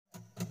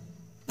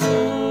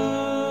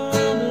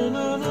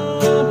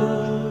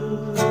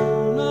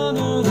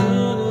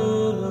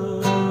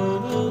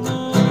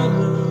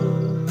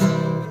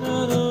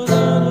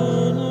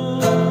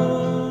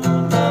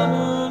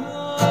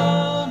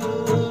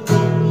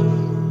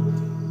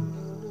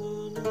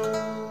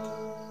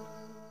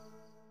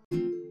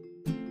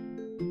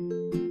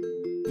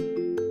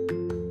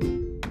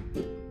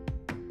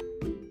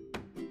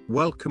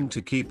Welcome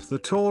to Keep the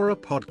Torah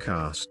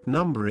podcast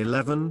number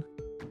 11.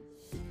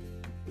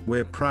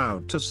 We're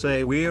proud to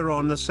say we're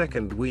on the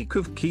second week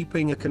of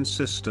keeping a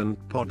consistent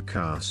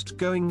podcast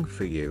going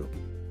for you.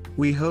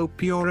 We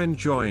hope you're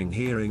enjoying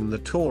hearing the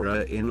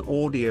Torah in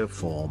audio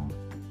form.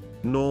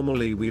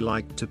 Normally we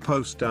like to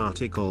post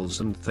articles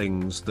and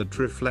things that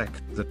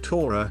reflect the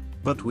Torah,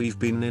 but we've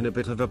been in a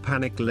bit of a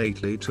panic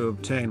lately to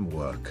obtain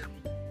work.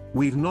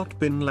 We've not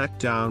been let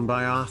down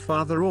by our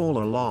Father all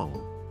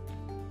along.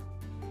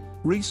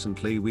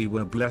 Recently we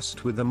were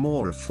blessed with a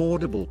more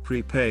affordable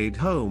prepaid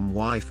home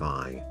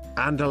Wi-Fi,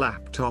 and a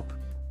laptop.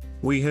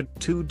 We had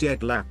 2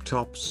 dead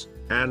laptops,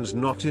 and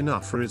not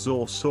enough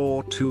resource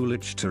or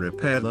toolage to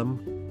repair them.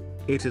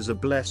 It is a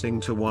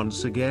blessing to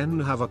once again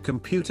have a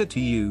computer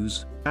to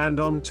use, and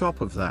on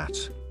top of that,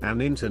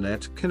 an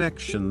internet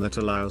connection that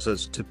allows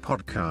us to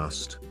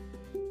podcast.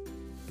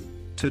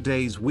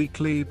 Today's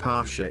weekly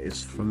parsha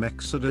is from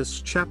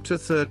Exodus chapter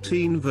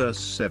 13 verse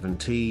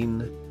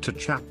 17, to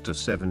chapter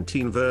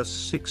 17 verse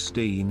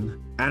 16,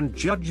 and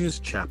Judges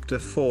chapter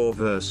 4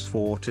 verse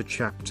 4 to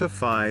chapter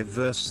 5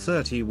 verse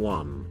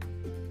 31.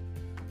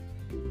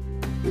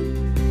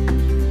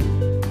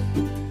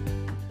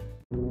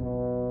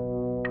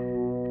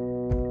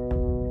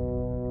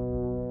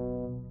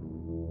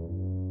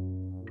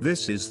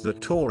 This is the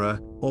Torah,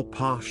 or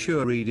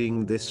Parsha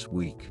reading this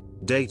week,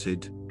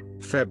 dated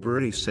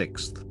February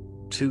 6th,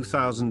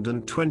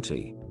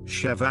 2020,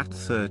 Shevat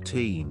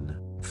 13,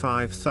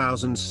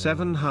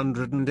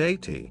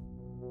 5780.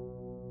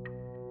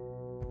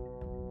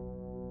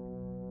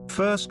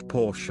 First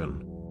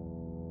portion.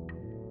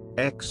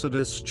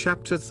 Exodus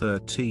chapter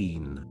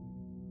 13.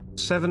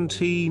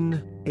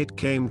 17. It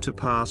came to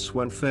pass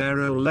when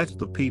Pharaoh let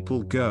the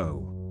people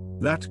go,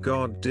 that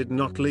God did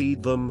not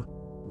lead them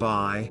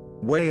by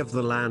way of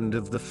the land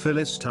of the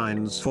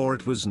Philistines, for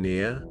it was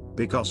near,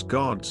 because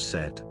God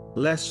said,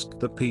 lest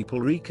the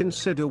people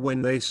reconsider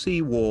when they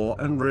see war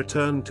and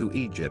return to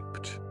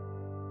Egypt.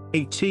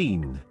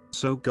 18.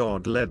 So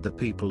God led the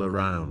people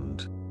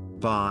around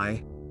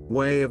by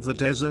way of the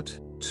desert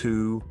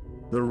to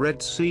the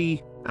Red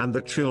Sea, and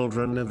the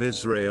children of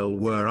Israel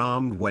were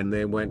armed when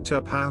they went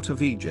up out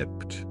of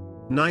Egypt.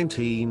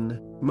 19.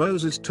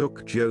 Moses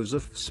took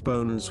Joseph's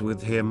bones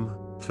with him,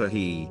 for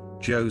he,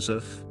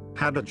 Joseph,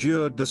 had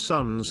adjured the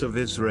sons of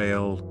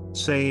Israel,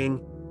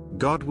 saying,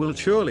 God will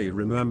surely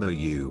remember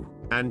you,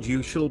 and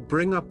you shall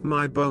bring up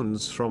my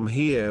bones from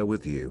here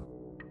with you.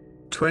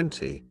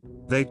 20.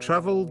 They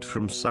traveled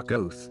from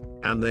Succoth,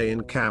 and they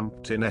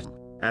encamped in Eth,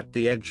 at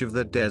the edge of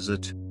the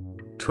desert.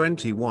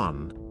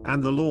 21.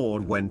 And the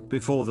Lord went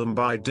before them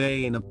by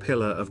day in a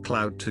pillar of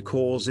cloud to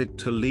cause it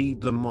to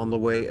lead them on the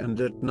way, and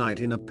at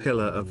night in a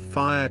pillar of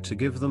fire to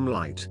give them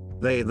light.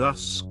 They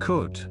thus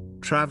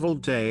could travel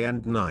day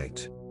and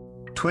night.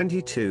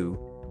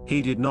 22.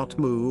 He did not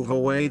move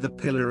away the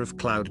pillar of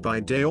cloud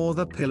by day or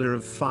the pillar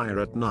of fire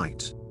at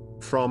night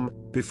from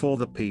before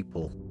the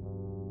people.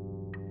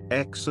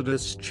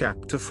 Exodus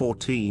chapter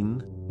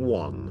 14,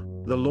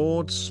 1. The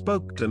Lord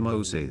spoke to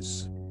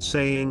Moses,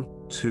 saying,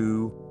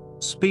 2.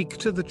 Speak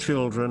to the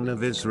children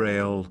of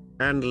Israel,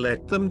 and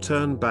let them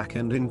turn back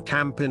and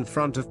encamp in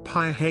front of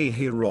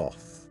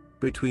Pi-hahiroth,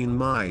 between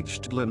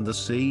Migdal and the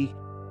sea,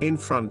 in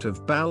front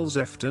of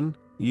Baal-zephon.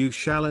 You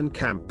shall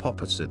encamp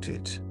opposite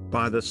it,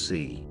 by the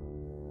sea.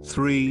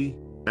 3.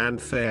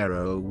 And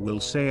Pharaoh will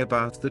say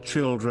about the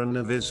children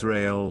of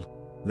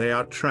Israel, they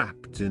are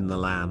trapped in the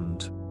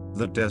land,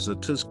 the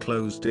desert has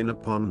closed in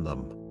upon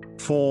them.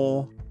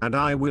 4. And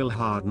I will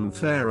harden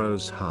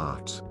Pharaoh's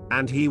heart,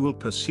 and he will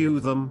pursue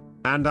them,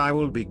 and I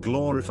will be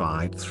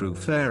glorified through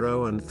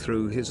Pharaoh and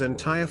through his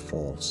entire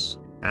force,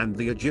 and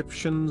the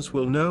Egyptians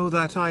will know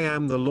that I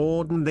am the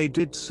Lord, and they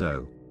did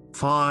so.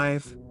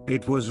 5.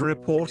 It was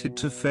reported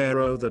to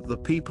Pharaoh that the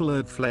people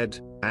had fled,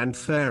 and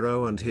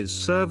Pharaoh and his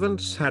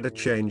servants had a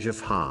change of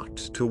heart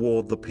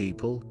toward the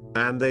people,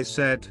 and they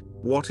said,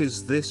 what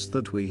is this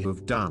that we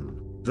have done,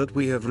 that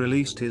we have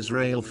released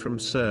Israel from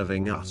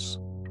serving us?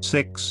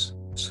 6.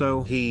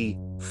 So he,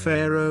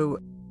 Pharaoh,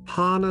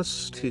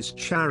 harnessed his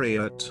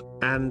chariot,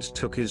 and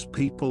took his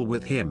people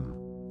with him.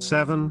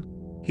 7.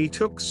 He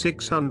took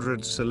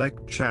 600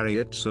 select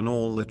chariots and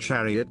all the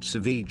chariots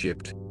of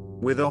Egypt,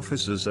 with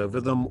officers over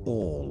them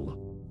all.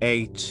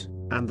 8.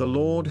 And the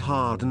Lord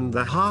hardened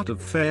the heart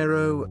of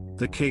Pharaoh,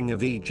 the king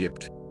of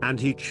Egypt, and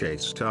he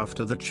chased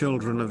after the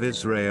children of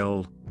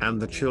Israel, and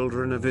the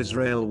children of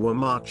Israel were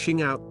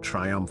marching out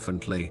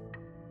triumphantly.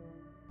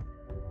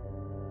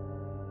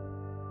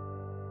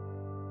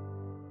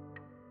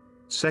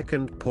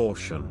 Second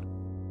portion.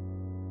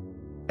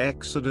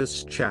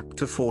 Exodus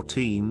chapter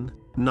 14,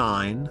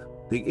 9.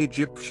 The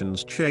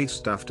Egyptians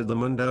chased after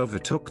them and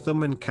overtook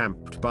them,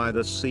 encamped by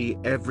the sea,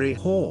 every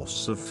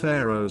horse of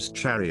Pharaoh's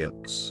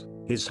chariots,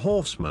 his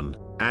horsemen,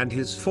 and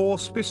his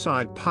force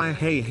beside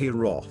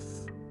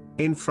Pi-hahiroth,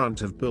 in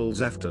front of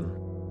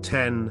Baal-zephon.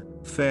 10.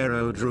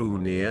 Pharaoh drew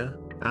near,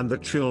 and the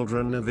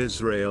children of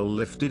Israel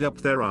lifted up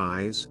their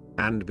eyes,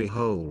 and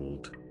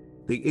behold,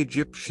 the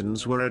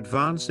Egyptians were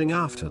advancing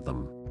after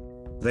them.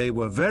 They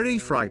were very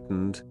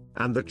frightened,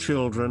 and the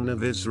children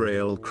of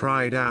Israel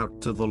cried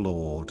out to the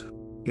Lord.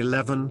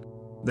 11.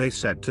 They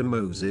said to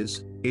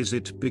Moses, "Is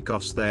it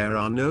because there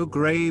are no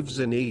graves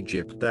in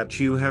Egypt that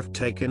you have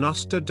taken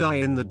us to die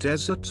in the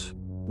desert?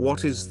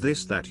 What is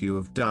this that you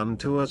have done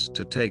to us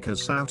to take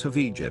us out of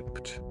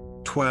Egypt?"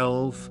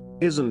 12.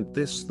 Isn't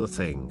this the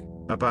thing,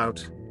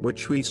 about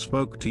which we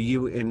spoke to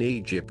you in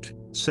Egypt,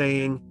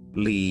 saying,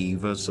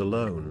 "Leave us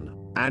alone,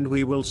 and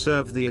we will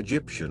serve the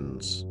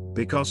Egyptians,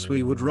 because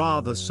we would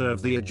rather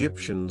serve the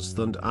Egyptians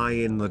than die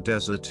in the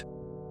desert"?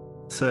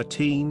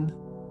 13.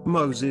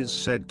 Moses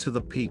said to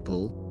the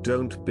people,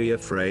 "Don't be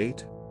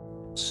afraid.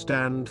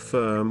 Stand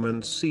firm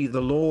and see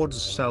the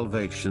Lord's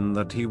salvation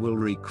that he will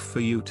wreak for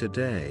you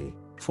today,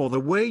 for the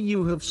way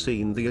you have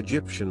seen the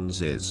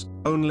Egyptians is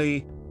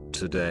only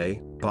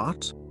today,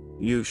 but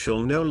you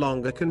shall no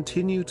longer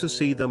continue to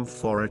see them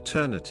for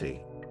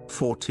eternity."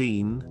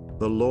 14.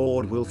 The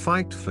Lord will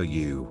fight for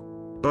you,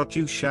 but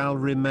you shall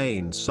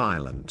remain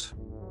silent.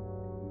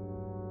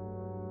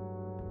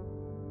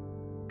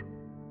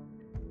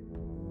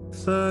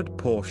 Third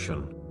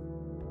portion.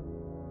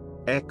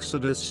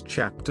 Exodus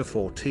chapter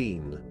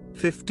 14,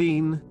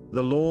 15.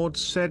 The Lord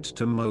said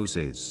to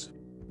Moses,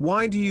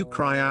 "Why do you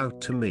cry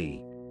out to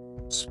me?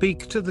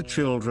 Speak to the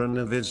children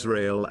of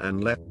Israel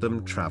and let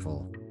them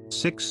travel."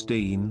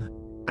 16.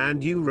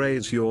 And you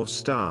raise your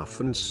staff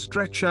and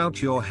stretch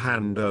out your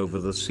hand over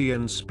the sea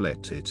and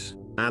split it,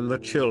 and the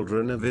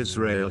children of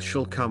Israel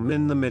shall come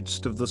in the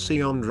midst of the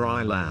sea on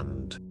dry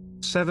land.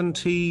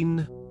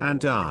 17.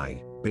 And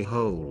I,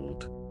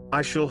 behold,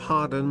 I shall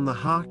harden the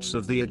hearts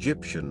of the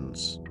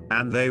Egyptians,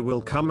 and they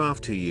will come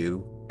after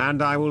you,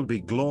 and I will be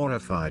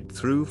glorified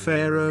through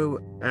Pharaoh,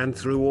 and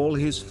through all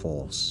his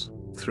force,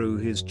 through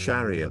his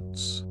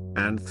chariots,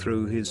 and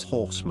through his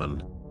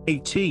horsemen.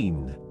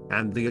 18.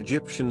 And the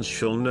Egyptians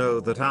shall know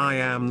that I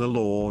am the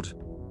Lord,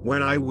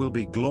 when I will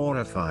be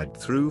glorified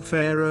through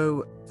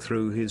Pharaoh,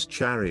 through his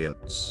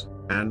chariots,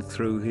 and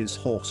through his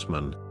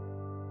horsemen.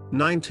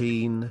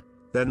 19.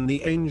 Then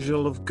the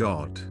angel of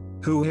God,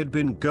 who had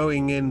been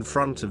going in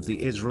front of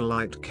the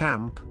Israelite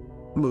camp,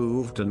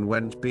 moved and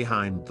went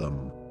behind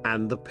them,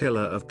 and the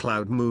pillar of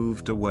cloud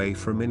moved away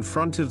from in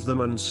front of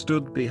them and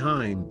stood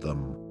behind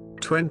them.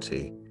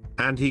 20.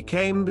 And he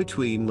came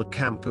between the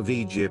camp of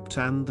Egypt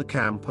and the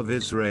camp of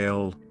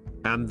Israel,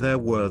 and there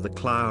were the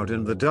cloud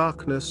and the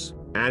darkness,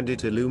 and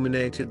it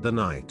illuminated the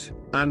night,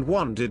 and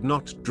one did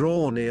not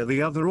draw near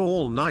the other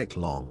all night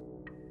long.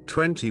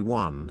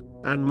 21.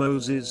 And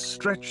Moses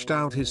stretched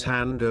out his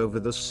hand over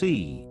the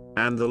sea,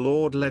 and the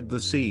Lord led the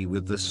sea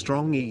with the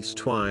strong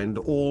east wind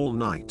all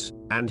night,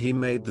 and he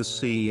made the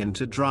sea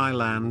into dry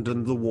land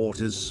and the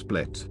waters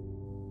split.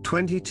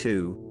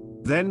 22.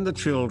 Then the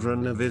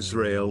children of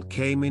Israel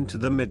came into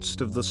the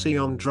midst of the sea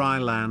on dry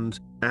land,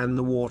 and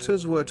the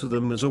waters were to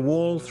them as a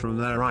wall from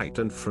their right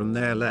and from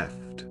their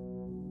left.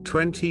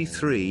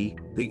 23.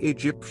 The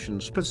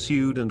Egyptians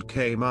pursued and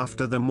came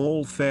after them,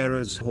 all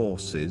Pharaoh's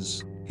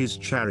horses, his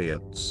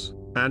chariots,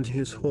 and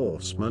his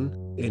horsemen,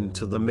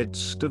 into the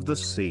midst of the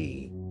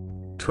sea.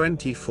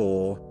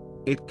 24.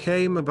 It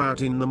came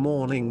about in the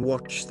morning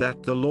watch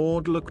that the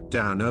Lord looked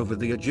down over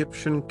the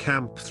Egyptian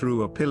camp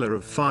through a pillar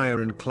of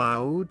fire and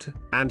cloud,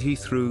 and he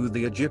threw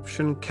the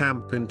Egyptian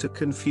camp into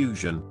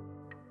confusion.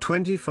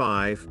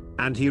 25.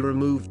 And he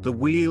removed the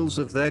wheels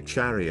of their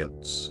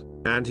chariots,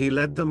 and he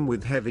led them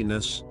with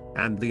heaviness,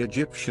 and the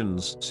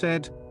Egyptians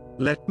said,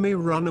 "Let me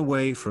run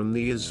away from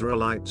the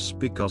Israelites,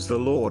 because the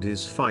Lord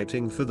is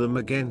fighting for them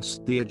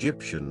against the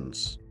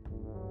Egyptians."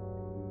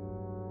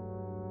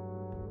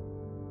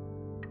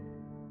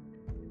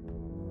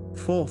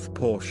 Fourth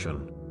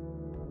portion.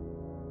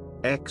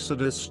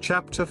 Exodus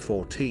chapter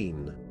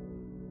 14,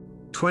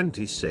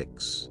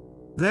 26.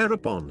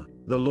 Thereupon,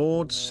 the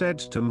Lord said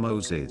to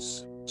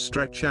Moses,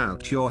 "Stretch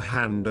out your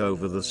hand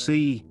over the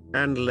sea,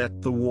 and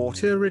let the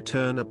water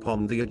return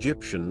upon the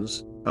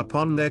Egyptians,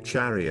 upon their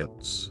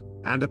chariots,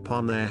 and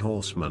upon their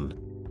horsemen."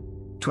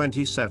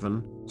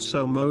 27.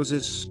 So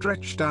Moses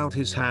stretched out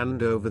his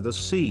hand over the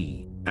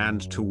sea,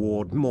 and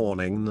toward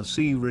morning the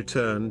sea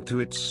returned to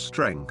its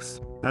strength,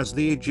 as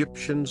the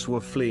Egyptians were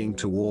fleeing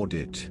toward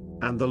it,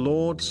 and the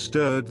Lord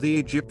stirred the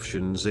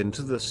Egyptians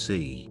into the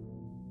sea.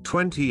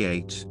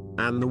 28.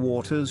 And the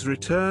waters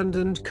returned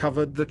and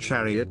covered the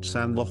chariots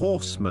and the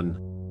horsemen,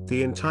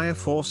 the entire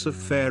force of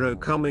Pharaoh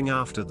coming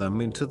after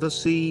them into the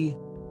sea,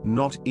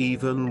 not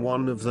even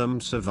one of them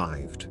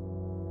survived.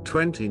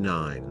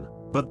 29.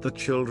 But the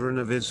children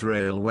of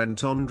Israel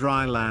went on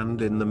dry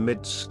land in the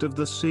midst of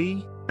the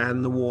sea,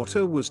 and the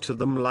water was to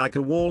them like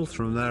a wall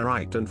from their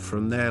right and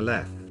from their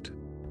left.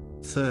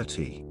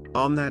 30.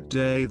 On that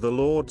day the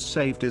Lord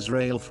saved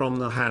Israel from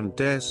the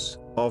hand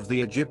of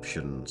the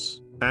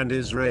Egyptians, and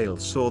Israel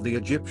saw the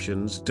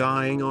Egyptians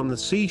dying on the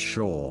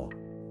seashore.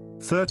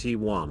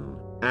 31.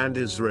 And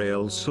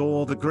Israel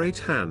saw the great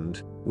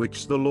hand,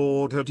 which the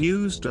Lord had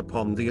used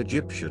upon the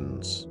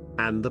Egyptians,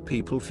 and the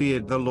people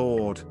feared the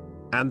Lord,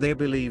 and they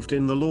believed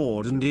in the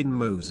Lord and in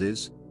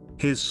Moses,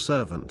 his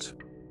servant.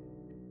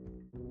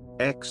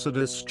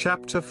 Exodus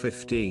chapter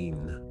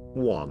 15,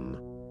 1.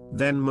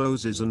 Then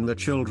Moses and the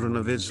children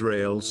of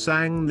Israel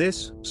sang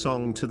this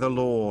song to the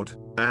Lord,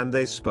 and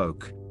they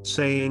spoke,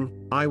 saying,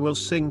 I will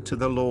sing to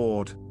the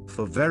Lord,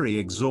 for very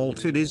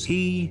exalted is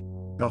he.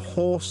 A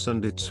horse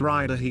and its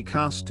rider he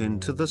cast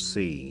into the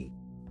sea.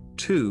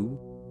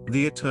 2.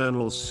 The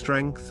eternal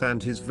strength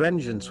and his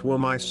vengeance were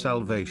my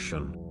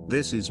salvation.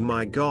 This is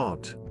my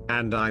God,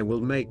 and I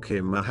will make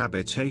him a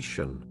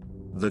habitation,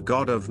 the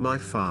God of my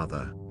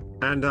father,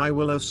 and I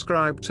will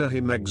ascribe to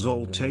him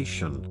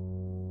exaltation.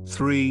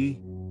 3.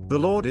 The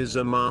Lord is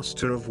a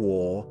master of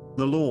war,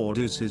 the Lord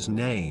is his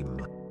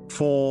name.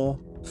 4.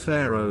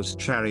 Pharaoh's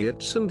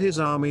chariots and his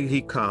army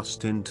he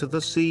cast into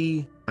the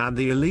sea, and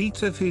the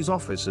elite of his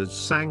officers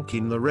sank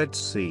in the Red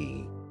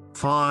Sea.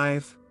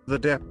 5. The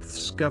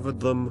depths covered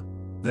them,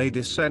 they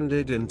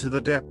descended into the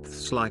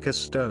depths like a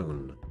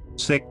stone.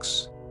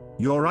 6.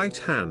 Your right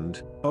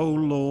hand, O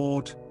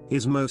Lord,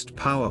 is most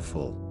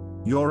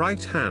powerful. Your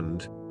right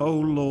hand, O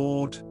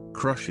Lord,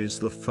 crushes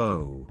the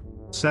foe.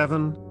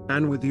 7.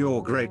 And with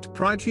your great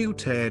pride you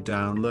tear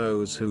down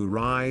those who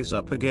rise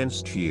up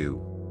against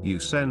you. You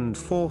send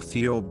forth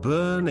your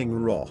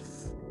burning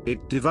wrath,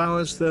 it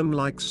devours them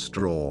like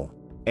straw.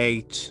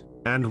 8.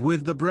 And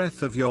with the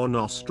breath of your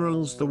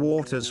nostrils the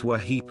waters were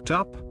heaped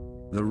up.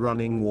 The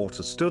running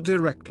water stood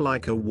erect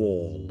like a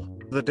wall,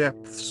 the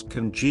depths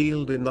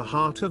congealed in the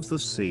heart of the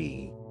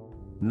sea.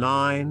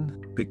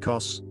 9.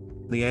 Because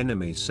the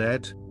enemy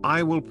said,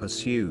 I will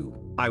pursue,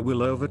 I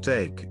will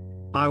overtake,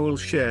 I will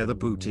share the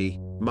booty,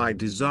 my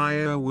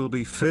desire will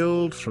be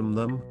filled from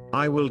them,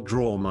 I will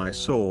draw my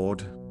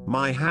sword,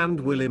 my hand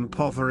will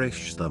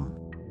impoverish them.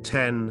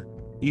 10.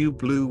 You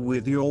blew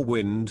with your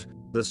wind,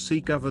 the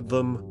sea covered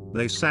them,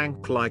 they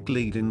sank like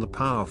lead in the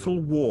powerful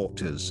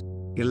waters.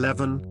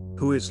 11.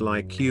 Who is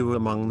like you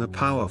among the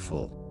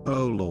powerful,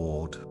 O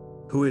Lord?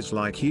 Who is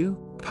like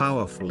you,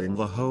 powerful in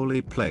the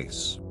holy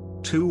place?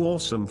 Too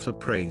awesome for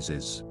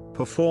praises,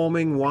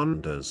 performing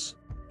wonders.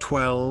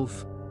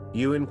 12.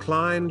 You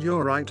inclined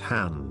your right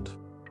hand,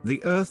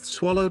 the earth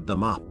swallowed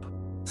them up.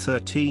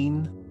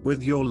 13.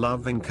 With your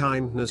loving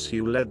kindness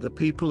you led the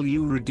people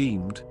you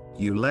redeemed,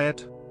 you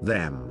led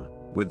them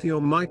with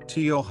your might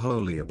to your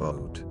holy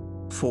abode.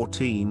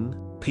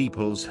 14.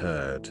 Peoples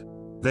heard,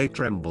 they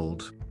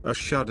trembled, a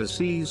shudder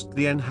seized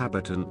the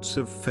inhabitants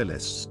of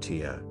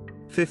Philistia.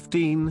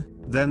 15.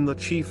 Then the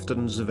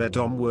chieftains of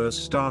Edom were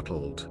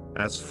startled,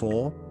 as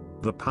for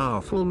the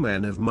powerful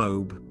men of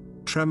Moab,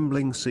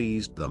 trembling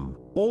seized them,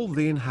 all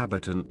the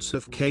inhabitants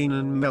of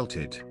Canaan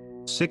melted.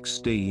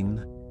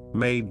 16.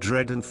 May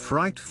dread and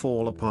fright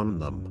fall upon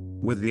them,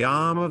 with the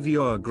arm of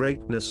your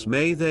greatness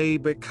may they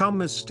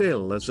become as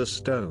still as a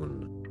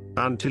stone.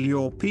 Until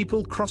your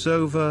people cross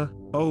over,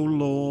 O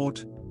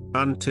Lord,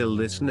 until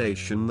this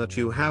nation that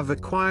you have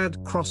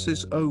acquired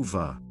crosses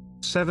over.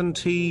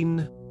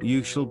 17.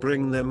 You shall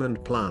bring them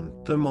and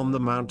plant them on the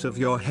mount of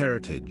your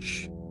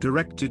heritage,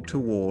 directed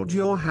toward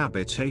your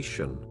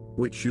habitation,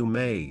 which you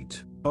made,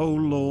 O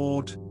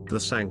Lord, the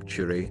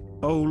sanctuary,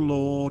 O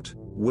Lord,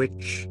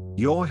 which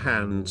your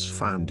hands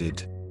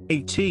founded.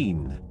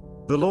 18.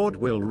 The Lord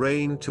will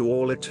reign to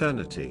all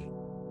eternity.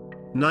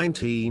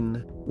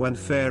 19. When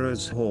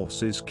Pharaoh's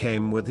horses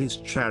came with his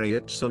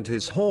chariots and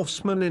his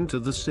horsemen into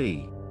the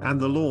sea, and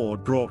the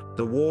Lord brought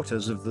the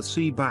waters of the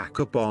sea back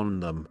upon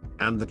them,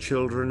 and the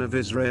children of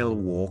Israel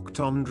walked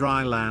on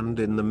dry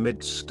land in the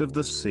midst of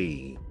the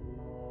sea.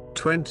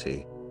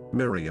 20.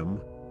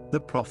 Miriam, the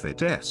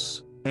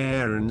prophetess,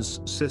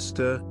 Aaron's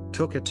sister,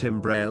 took a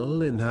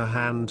timbrel in her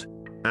hand,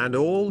 and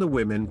all the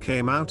women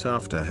came out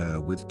after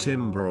her with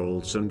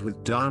timbrels and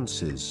with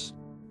dances.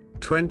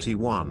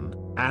 21.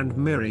 And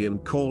Miriam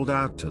called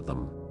out to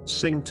them,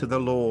 Sing to the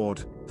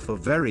Lord, for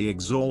very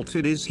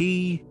exalted is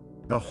he.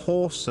 A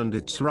horse and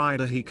its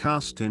rider he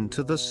cast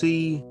into the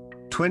sea.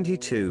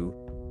 22.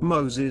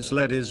 Moses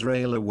led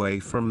Israel away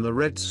from the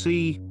Red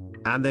Sea,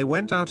 and they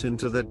went out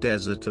into the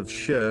desert of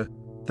Shur.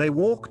 They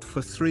walked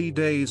for 3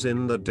 days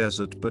in the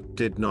desert but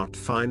did not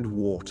find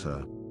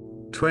water.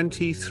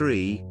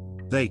 23.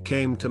 They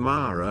came to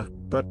Marah,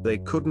 but they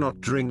could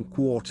not drink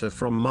water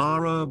from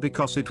Marah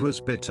because it was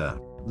bitter,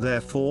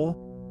 therefore,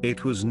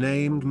 it was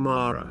named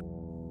Marah.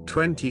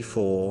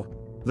 24.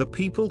 The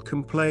people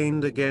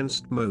complained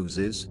against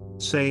Moses,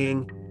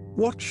 saying,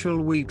 What shall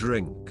we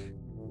drink?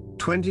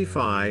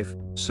 25.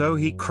 So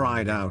he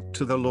cried out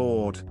to the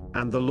Lord,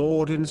 and the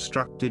Lord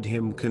instructed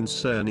him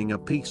concerning a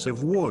piece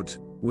of wood,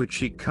 which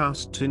he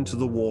cast into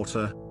the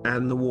water,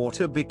 and the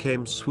water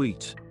became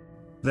sweet.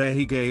 There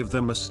he gave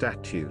them a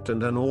statute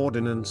and an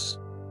ordinance,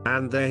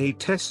 and there he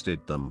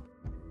tested them.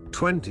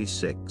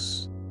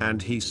 26.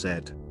 And he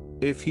said,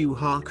 If you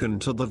hearken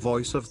to the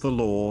voice of the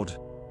Lord,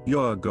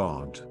 your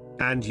God,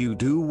 and you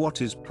do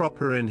what is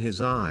proper in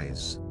his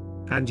eyes,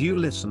 and you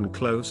listen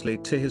closely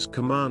to his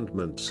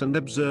commandments and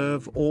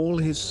observe all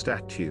his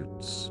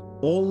statutes,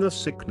 all the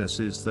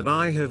sicknesses that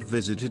I have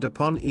visited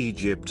upon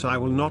Egypt I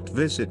will not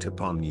visit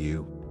upon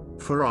you.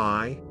 For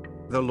I,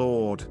 the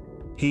Lord,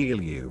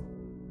 heal you.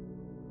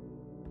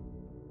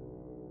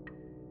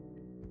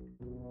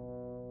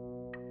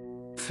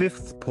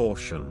 Fifth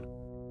portion.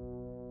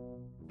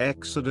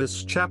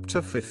 Exodus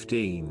chapter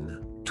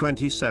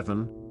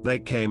 15:27, they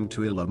came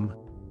to Elim,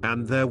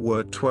 and there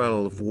were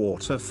 12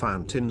 water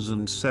fountains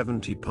and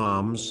 70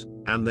 palms,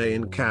 and they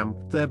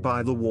encamped there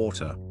by the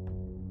water.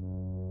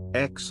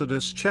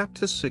 Exodus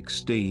chapter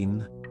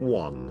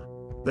 16:1,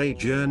 they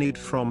journeyed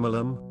from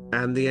Elim,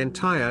 and the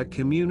entire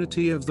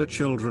community of the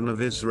children of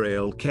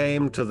Israel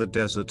came to the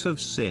desert of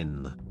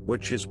Sin,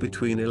 which is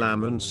between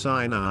Elam and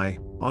Sinai,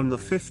 on the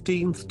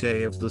 15th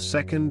day of the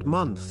second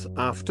month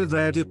after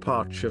their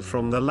departure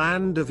from the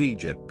land of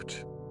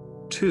Egypt.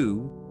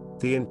 2.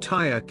 The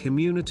entire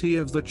community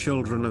of the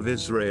children of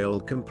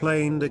Israel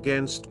complained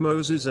against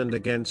Moses and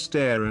against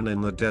Aaron in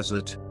the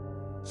desert.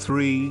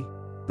 3.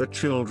 The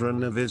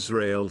children of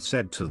Israel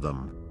said to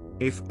them,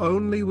 "If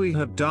only we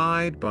had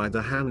died by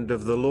the hand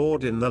of the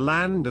Lord in the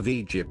land of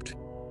Egypt,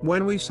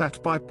 when we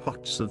sat by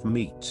pots of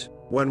meat,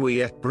 when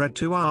we ate bread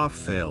to our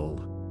fill.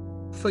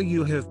 For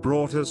you have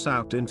brought us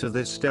out into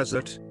this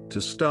desert, to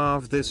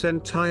starve this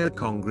entire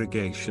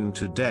congregation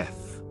to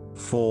death."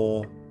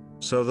 4.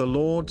 So the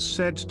Lord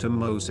said to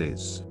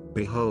Moses,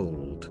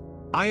 "Behold,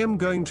 I am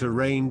going to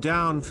rain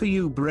down for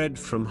you bread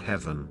from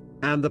heaven,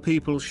 and the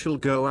people shall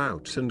go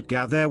out and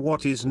gather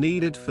what is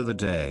needed for the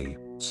day,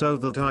 so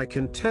that I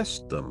can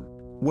test them,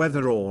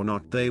 whether or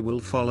not they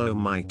will follow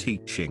my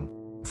teaching."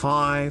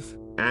 5.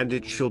 And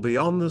it shall be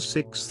on the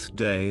 6th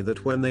day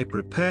that when they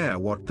prepare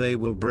what they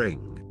will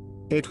bring,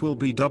 it will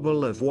be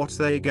double of what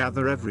they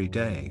gather every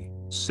day.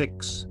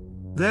 6.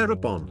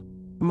 Thereupon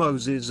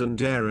Moses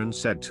and Aaron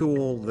said to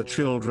all the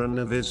children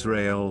of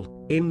Israel,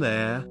 in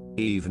their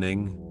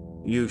evening,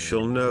 "You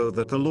shall know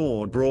that the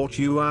Lord brought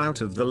you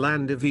out of the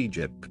land of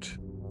Egypt."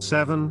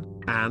 7.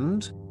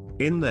 And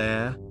in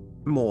their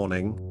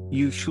morning,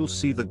 you shall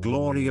see the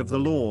glory of the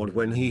Lord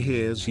when he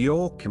hears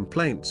your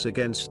complaints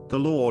against the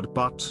Lord.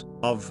 But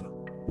of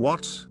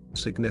what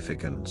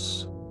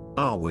significance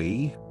are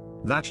we,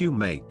 that you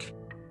make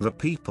the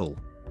people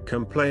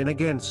complain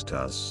against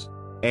us?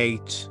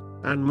 8.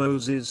 And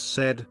Moses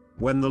said,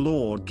 "When the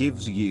Lord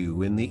gives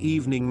you in the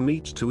evening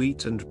meat to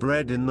eat and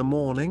bread in the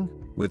morning,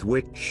 with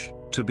which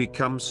to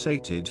become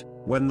sated,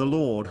 when the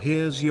Lord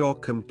hears your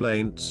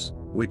complaints,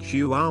 which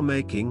you are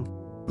making,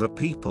 the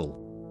people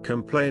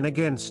complain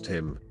against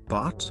him.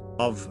 But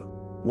of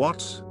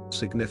what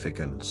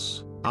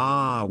significance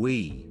are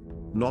we?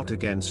 Not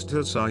against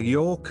us are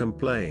your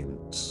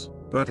complaints,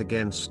 but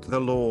against the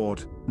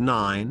Lord."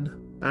 9.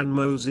 And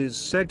Moses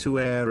said to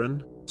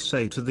Aaron,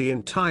 "Say to the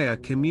entire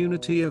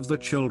community of the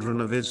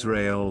children of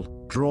Israel,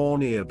 draw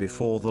near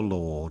before the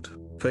Lord,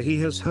 for he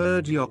has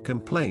heard your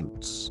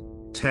complaints."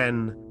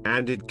 10.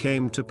 And it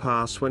came to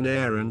pass when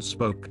Aaron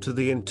spoke to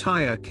the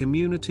entire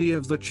community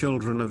of the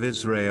children of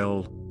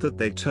Israel, that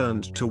they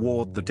turned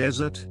toward the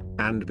desert,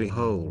 and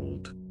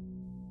behold,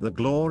 the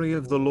glory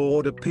of the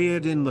Lord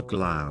appeared in the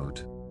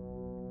cloud.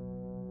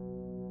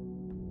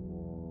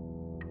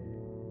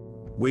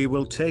 We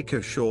will take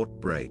a short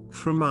break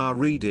from our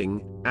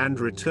reading, and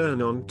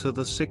return on to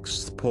the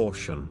 6th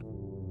portion.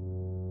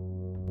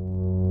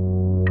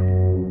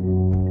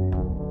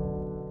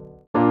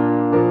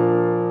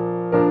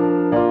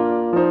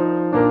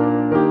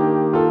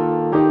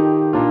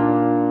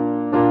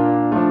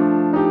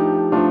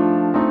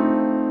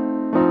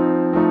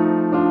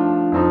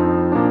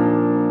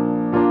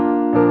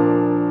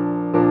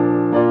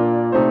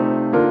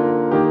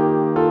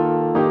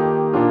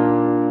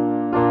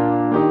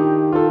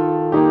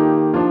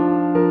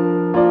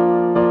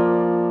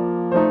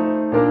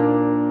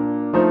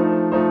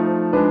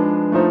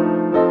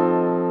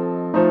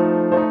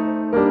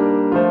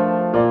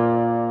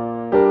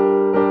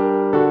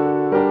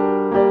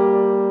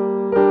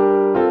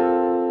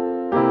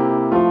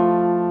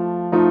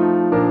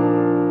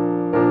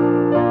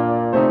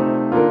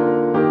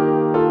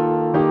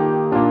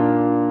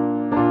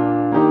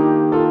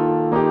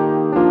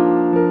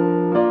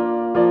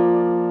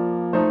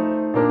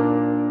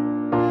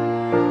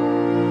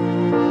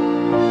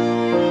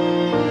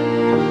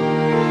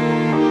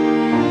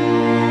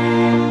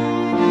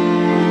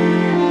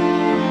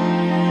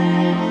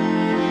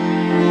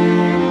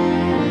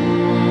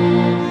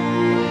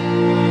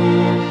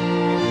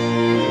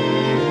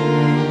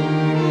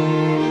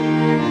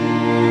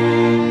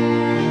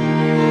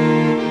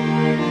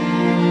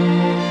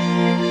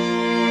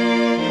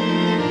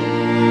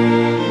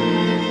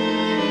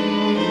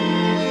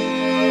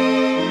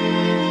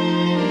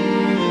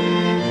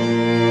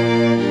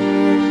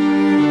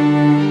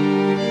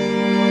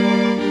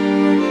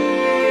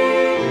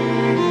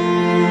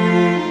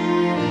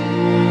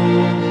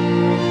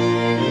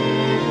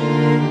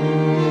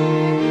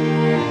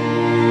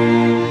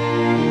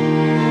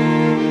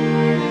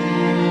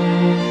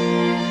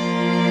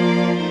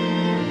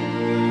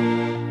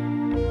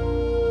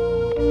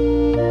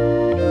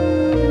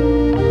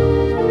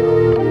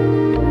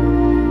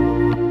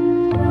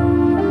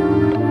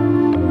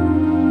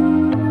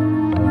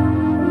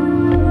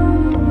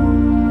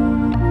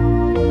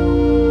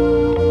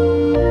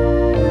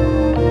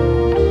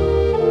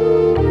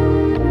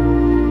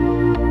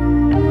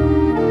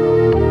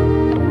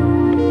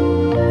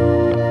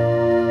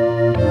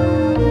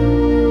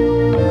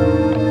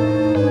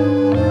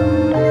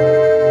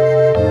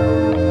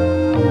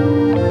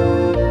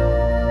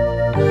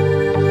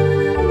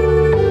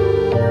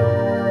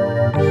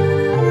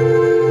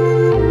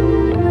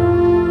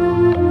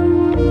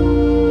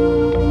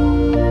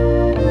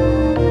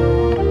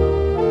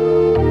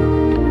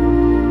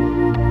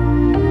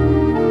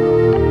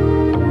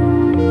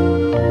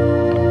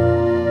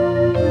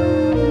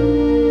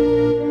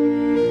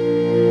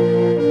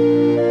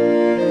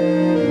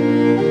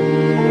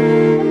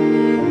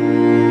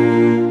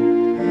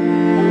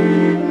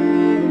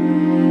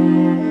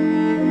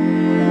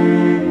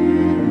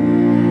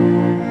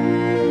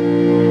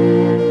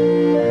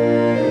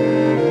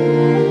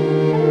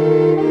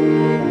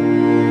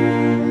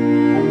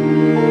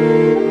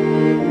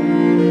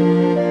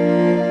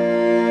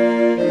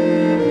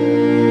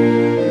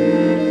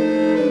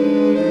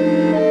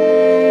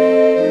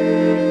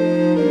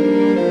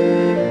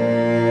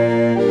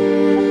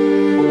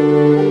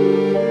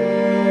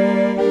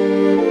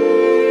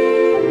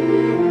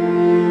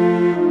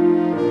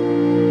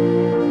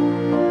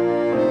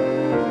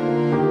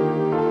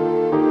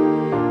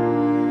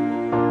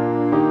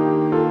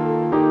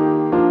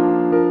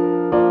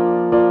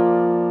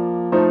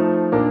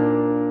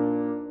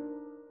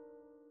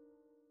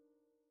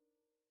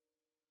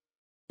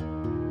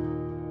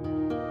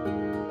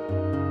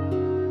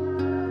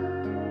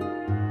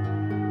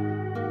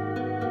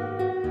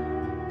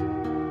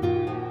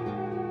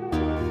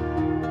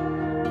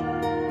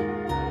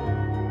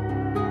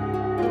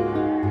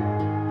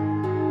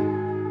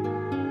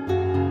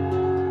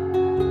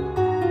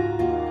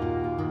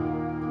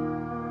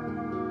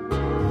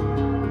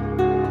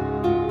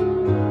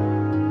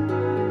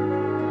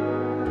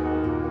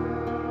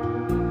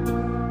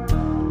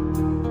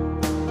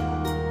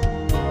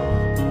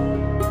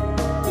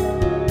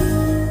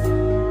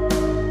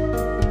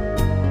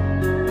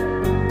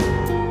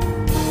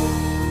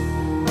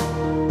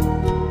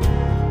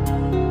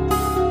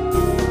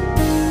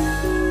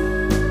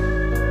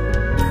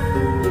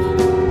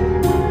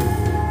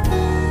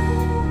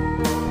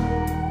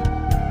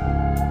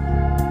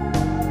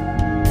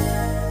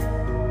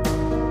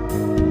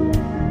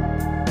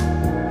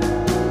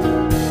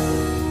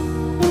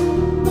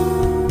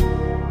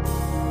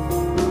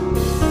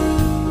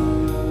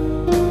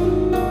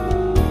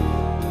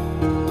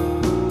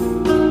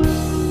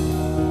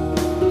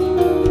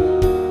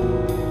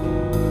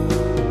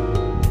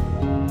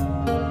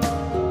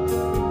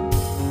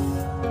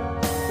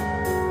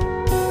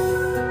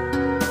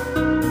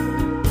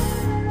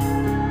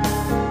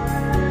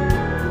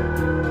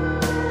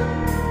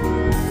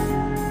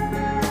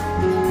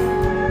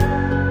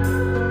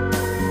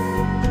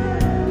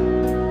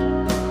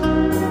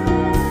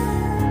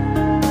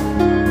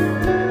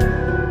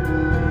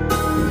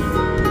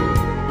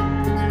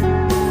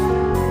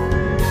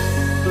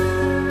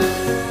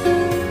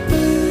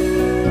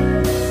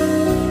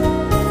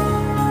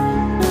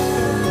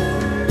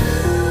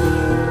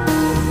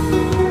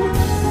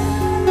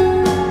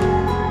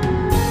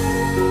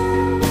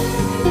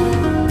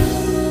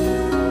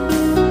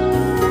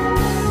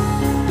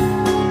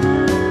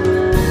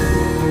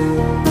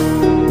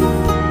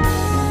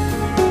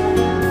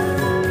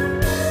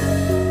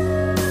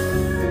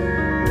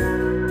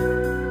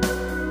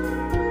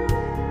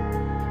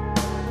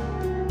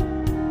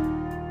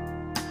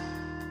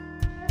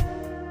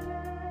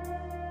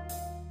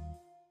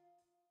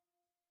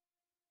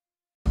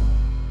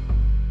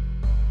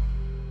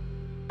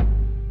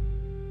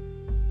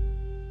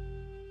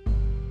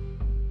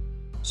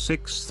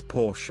 Sixth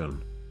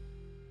portion.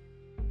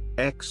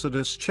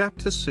 Exodus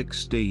chapter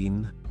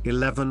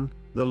 16:11.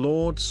 The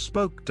Lord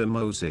spoke to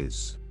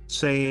Moses,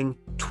 saying,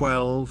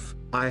 12,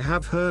 I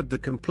have heard the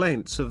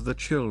complaints of the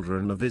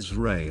children of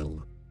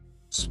Israel.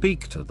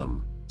 Speak to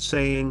them,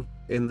 saying,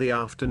 in the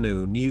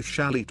afternoon you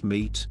shall eat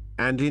meat,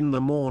 and in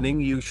the morning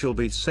you shall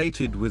be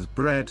sated with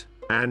bread,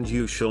 and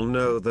you shall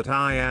know that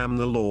I am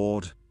the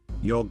Lord,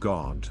 your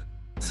God.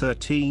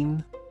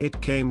 13. It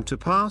came to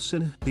pass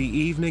in the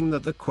evening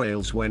that the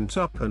quails went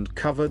up and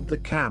covered the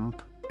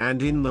camp,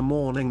 and in the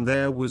morning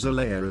there was a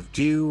layer of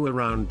dew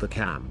around the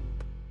camp.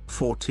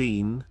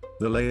 14.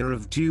 The layer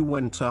of dew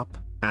went up,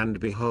 and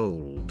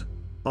behold,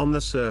 on the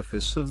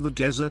surface of the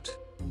desert,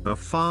 a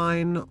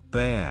fine,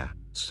 bare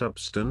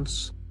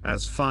substance,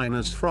 as fine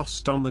as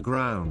frost on the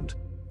ground.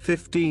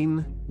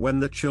 15. When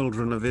the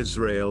children of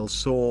Israel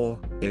saw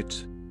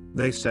it,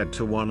 they said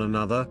to one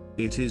another,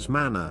 it is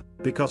manna,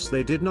 because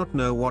they did not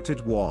know what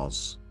it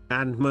was.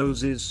 And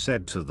Moses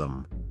said to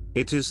them,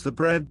 it is the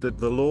bread that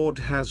the Lord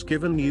has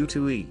given you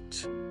to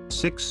eat.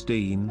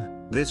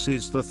 16. This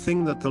is the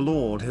thing that the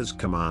Lord has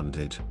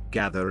commanded,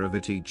 gather of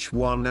it each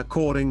one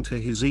according to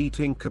his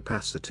eating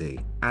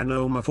capacity, an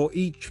omer for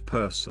each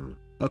person,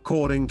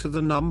 according to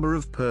the number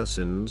of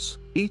persons,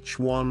 each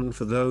one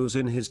for those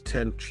in his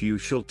tent you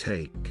shall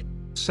take.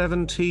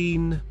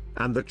 17.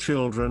 And the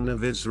children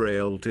of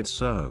Israel did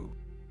so.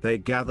 They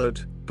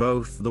gathered,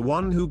 both the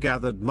one who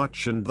gathered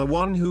much and the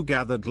one who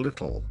gathered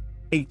little.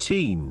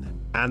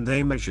 18. And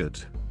they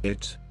measured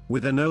it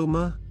with an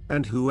omer,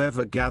 and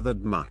whoever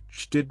gathered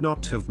much did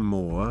not have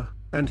more,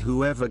 and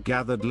whoever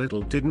gathered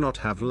little did not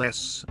have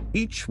less,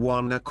 each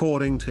one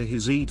according to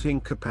his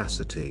eating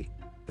capacity.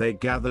 They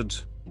gathered.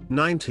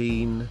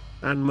 19.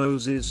 And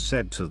Moses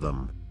said to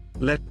them,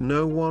 let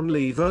no one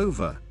leave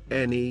over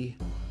any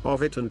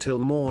of it until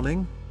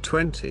morning.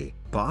 20.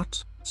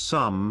 But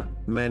some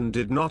men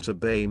did not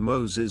obey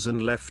Moses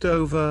and left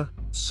over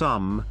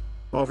some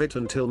of it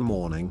until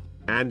morning,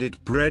 and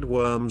it bred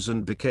worms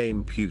and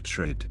became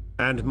putrid,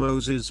 and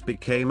Moses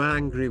became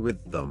angry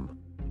with them.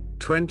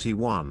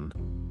 21.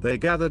 They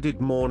gathered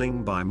it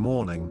morning by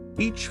morning,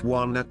 each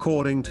one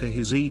according to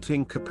his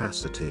eating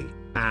capacity,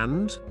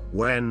 and,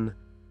 when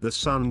the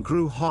sun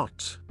grew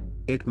hot,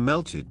 it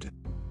melted.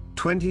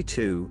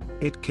 22.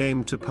 It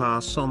came to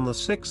pass on the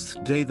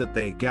sixth day that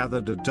they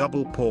gathered a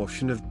double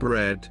portion of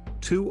bread,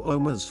 2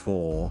 omers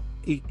for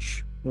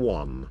each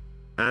one.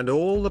 And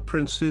all the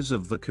princes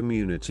of the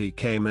community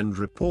came and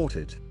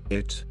reported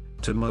it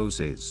to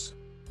Moses.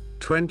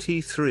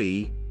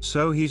 23.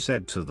 So he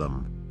said to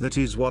them, that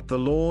is what the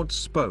Lord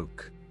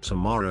spoke,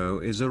 tomorrow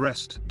is a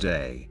rest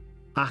day,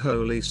 a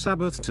holy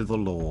Sabbath to the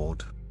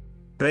Lord.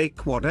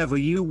 Bake whatever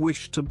you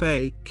wish to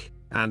bake,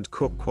 and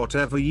cook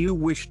whatever you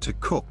wish to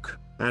cook,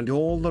 and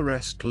all the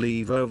rest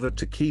leave over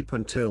to keep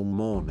until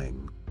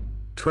morning.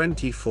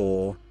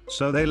 24.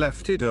 So they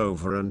left it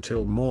over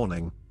until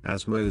morning,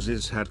 as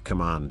Moses had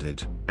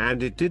commanded,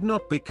 and it did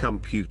not become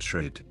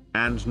putrid,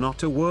 and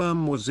not a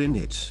worm was in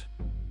it.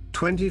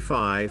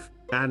 25.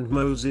 And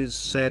Moses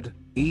said,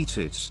 eat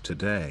it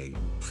today,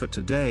 for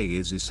today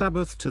is a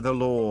Sabbath to the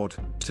Lord,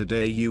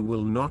 today you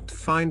will not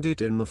find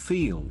it in the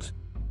field.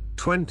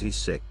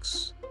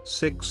 26.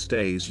 6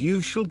 days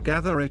you shall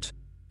gather it,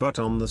 but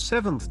on the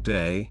seventh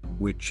day,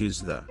 which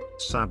is the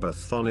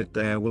Sabbath, on it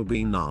there will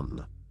be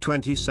none.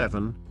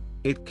 27.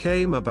 It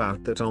came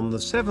about that on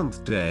the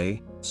seventh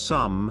day,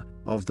 some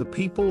of the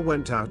people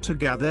went out to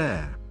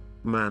gather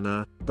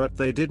manna, but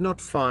they did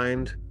not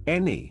find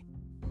any.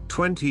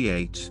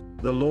 28.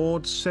 The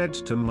Lord said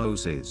to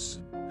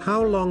Moses,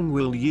 how long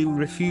will you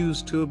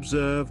refuse to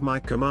observe my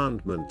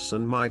commandments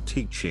and my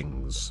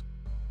teachings?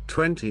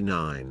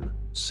 29.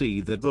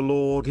 See that the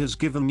Lord has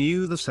given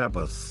you the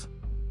Sabbath.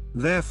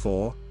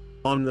 Therefore,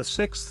 on the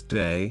sixth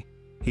day,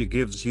 he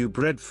gives you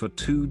bread for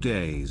 2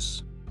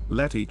 days.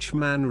 Let each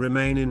man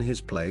remain in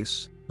his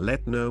place,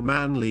 let no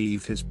man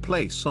leave his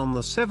place on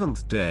the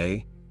seventh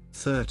day.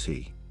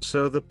 30.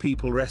 So the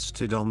people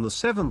rested on the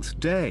seventh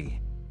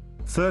day.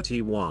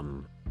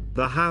 31.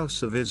 The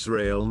house of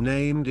Israel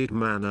named it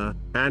manna,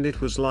 and it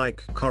was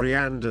like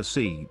coriander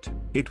seed,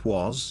 it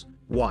was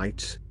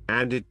white,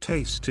 and it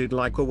tasted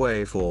like a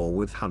wafer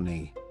with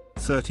honey.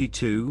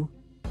 32.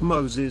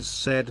 Moses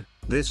said,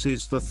 this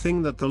is the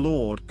thing that the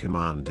Lord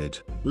commanded,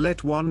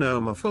 let 1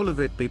 omer full of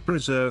it be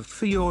preserved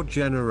for your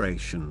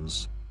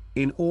generations,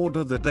 in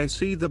order that they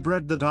see the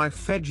bread that I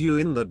fed you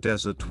in the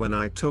desert when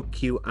I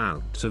took you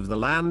out of the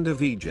land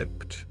of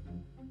Egypt.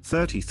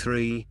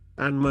 33.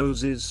 And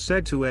Moses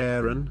said to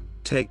Aaron,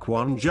 take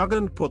 1 jug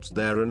and put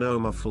there an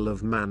omer full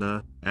of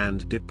manna,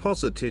 and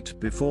deposit it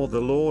before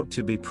the Lord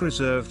to be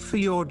preserved for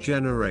your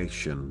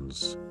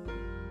generations.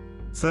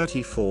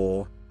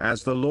 34.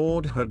 As the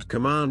Lord had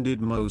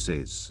commanded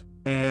Moses,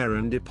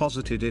 Aaron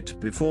deposited it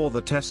before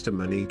the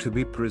testimony to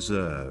be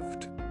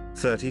preserved.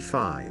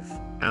 35.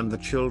 And the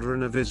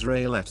children of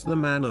Israel ate the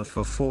manna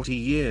for 40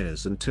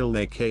 years until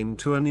they came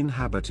to an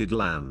inhabited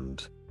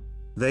land.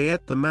 They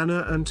ate the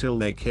manna until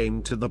they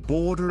came to the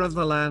border of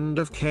the land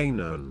of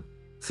Canaan.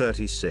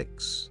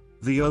 36.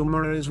 The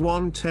omer is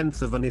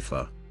 1/10 of an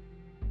ephah.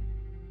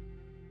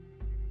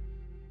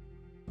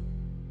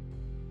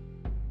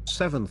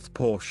 7th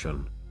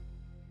portion.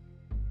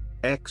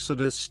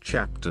 Exodus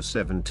chapter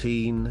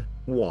 17,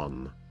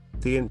 1.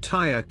 The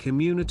entire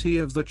community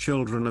of the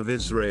children of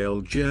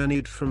Israel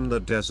journeyed from the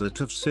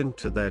desert of Sin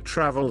to their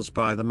travels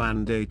by the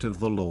mandate of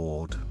the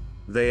Lord.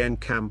 They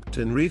encamped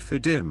in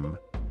Rephidim,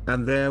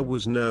 and there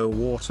was no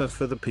water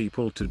for the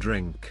people to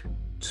drink.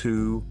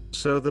 2.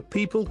 So the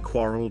people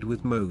quarreled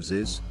with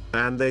Moses,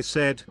 and they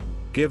said,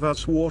 "Give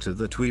us water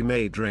that we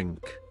may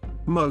drink."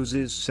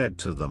 Moses said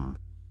to them,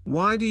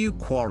 "Why do you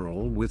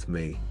quarrel with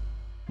me?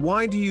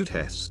 Why do you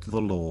test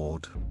the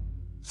Lord?"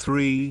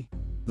 3.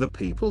 The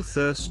people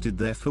thirsted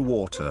there for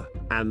water,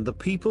 and the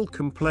people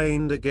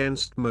complained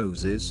against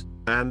Moses,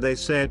 and they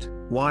said,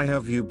 "Why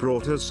have you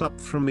brought us up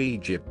from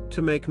Egypt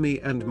to make me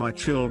and my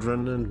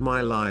children and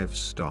my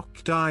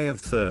livestock die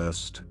of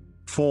thirst?"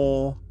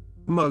 4.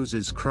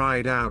 Moses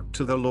cried out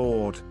to the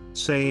Lord,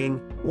 saying,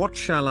 "What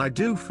shall I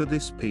do for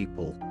this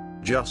people?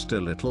 Just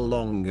a little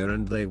longer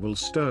and they will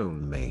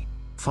stone me."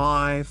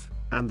 5.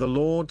 And the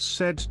Lord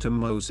said to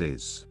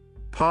Moses,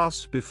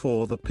 "Pass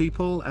before the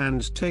people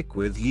and take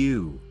with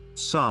you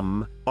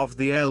some of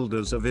the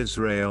elders of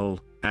Israel,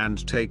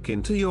 and take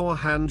into your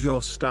hand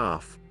your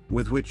staff,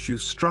 with which you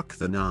struck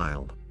the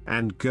Nile,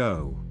 and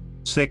go.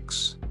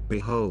 6.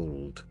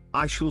 Behold,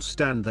 I shall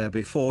stand there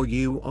before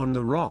you on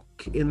the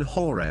rock in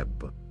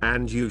Horeb,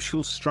 and you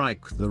shall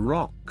strike the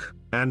rock,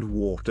 and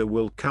water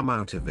will come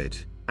out of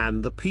it,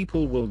 and the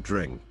people will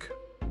drink."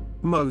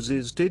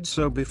 Moses did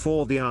so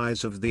before the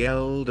eyes of the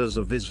elders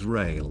of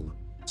Israel.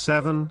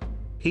 7.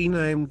 He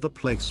named the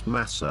place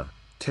Massah,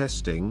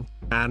 testing,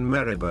 and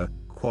Meribah,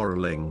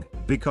 quarreling,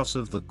 because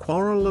of the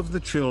quarrel of the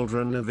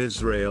children of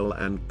Israel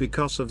and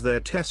because of their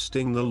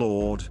testing the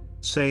Lord,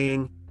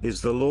 saying,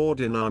 "Is the Lord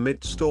in our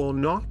midst or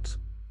not?"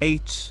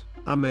 8.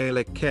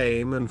 Amalek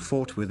came and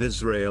fought with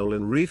Israel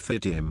in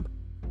Rephidim.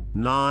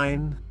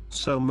 9.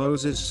 So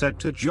Moses said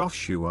to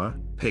Joshua,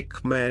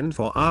 "Pick men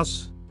for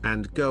us,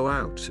 and go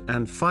out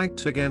and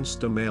fight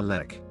against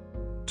Amalek.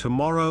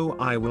 Tomorrow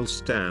I will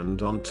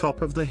stand on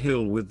top of the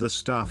hill with the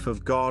staff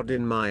of God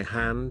in my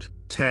hand."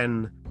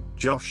 10.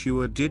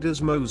 Joshua did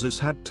as Moses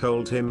had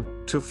told him,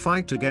 to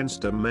fight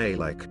against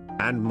Amalek,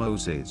 and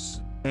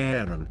Moses,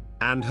 Aaron,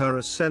 and Hur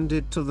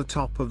ascended to the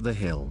top of the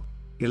hill.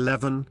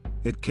 11.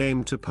 It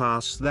came to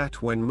pass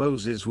that when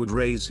Moses would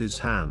raise his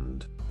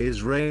hand,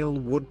 Israel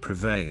would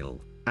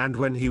prevail, and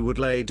when he would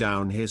lay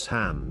down his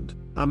hand,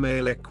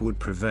 Amalek would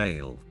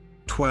prevail.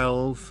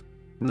 12.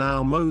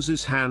 Now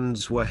Moses'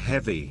 hands were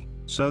heavy,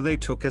 so they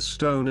took a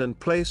stone and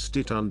placed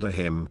it under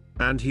him,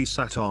 and he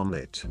sat on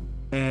it.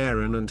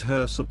 Aaron and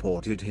Hur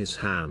supported his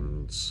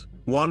hands,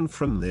 one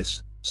from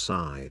this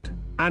side,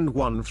 and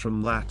one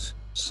from that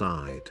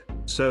side,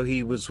 so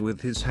he was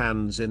with his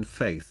hands in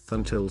faith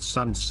until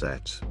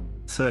sunset.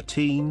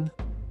 13.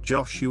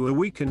 Joshua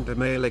weakened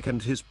Amalek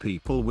and his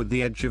people with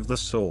the edge of the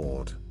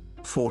sword.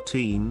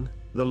 14.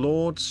 The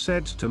Lord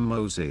said to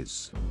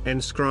Moses,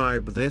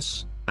 "Inscribe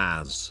this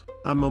as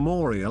a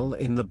memorial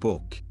in the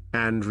book,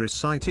 and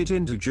recite it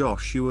into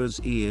Joshua's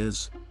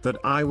ears, that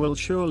I will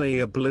surely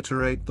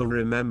obliterate the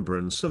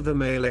remembrance of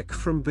Amalek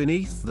from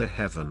beneath the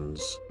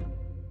heavens."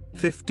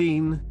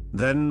 15.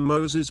 Then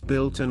Moses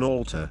built an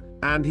altar,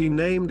 and he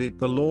named it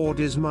 "The Lord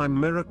is my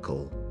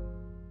miracle."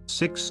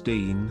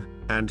 16.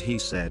 And he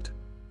said,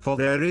 "For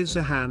there is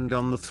a hand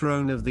on the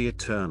throne of the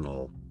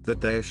Eternal,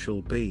 that there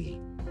shall be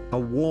a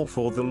war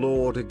for the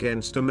Lord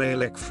against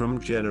Amalek from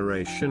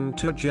generation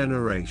to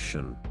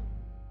generation."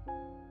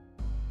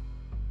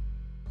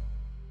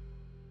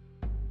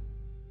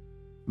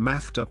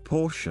 Mafta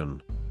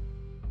portion.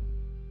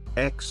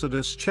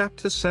 Exodus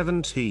chapter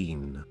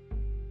 17.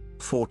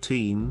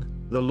 14.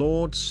 The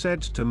Lord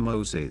said to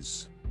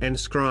Moses,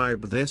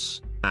 "Inscribe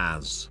this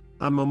as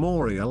a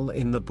memorial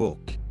in the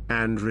book,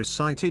 and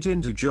recite it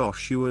into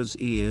Joshua's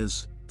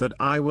ears, that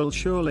I will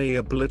surely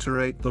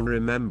obliterate the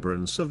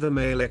remembrance of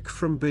Amalek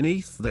from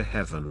beneath the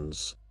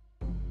heavens."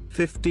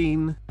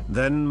 15.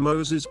 Then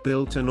Moses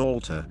built an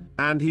altar,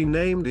 and he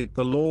named it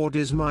 "The Lord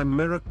is my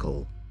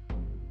miracle."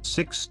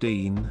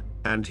 16.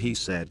 And he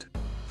said,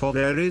 "For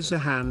there is a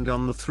hand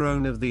on the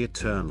throne of the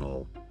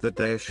Eternal, that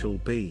there shall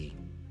be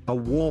a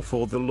war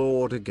for the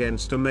Lord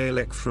against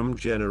Amalek from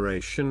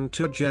generation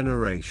to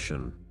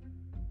generation."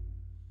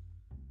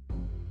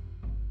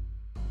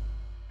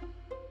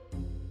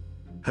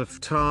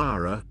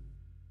 Haftarah.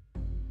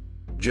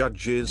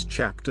 Judges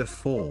chapter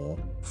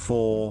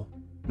 4.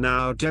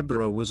 Now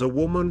Deborah was a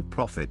woman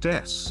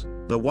prophetess,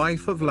 the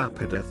wife of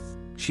Lapidoth.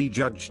 She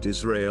judged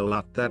Israel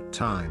at that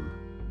time.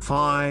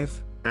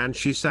 5. And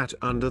she sat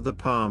under the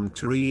palm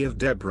tree of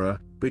Deborah,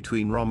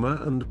 between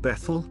Ramah and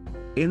Bethel,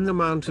 in the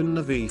mountain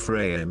of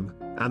Ephraim,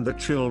 and the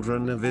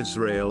children of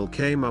Israel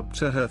came up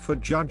to her for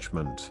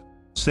judgment.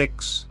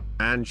 6.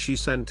 And she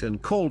sent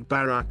and called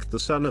Barak the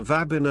son of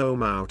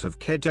Abinoam out of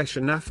Kadesh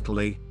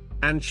Naphtali,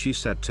 and she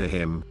said to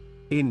him,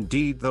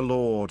 "Indeed the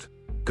Lord,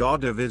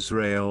 God of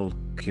Israel,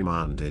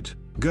 commanded,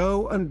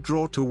 Go and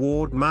draw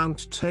toward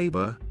Mount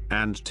Tabor,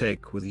 and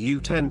take with you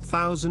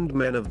 10,000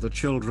 men of the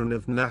children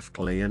of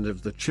Naphtali and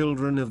of the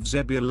children of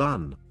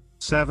Zebulun.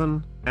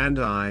 7. And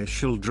I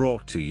shall draw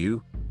to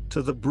you,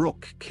 to the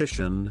brook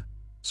Kishon,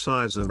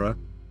 Sisera,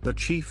 the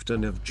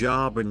chieftain of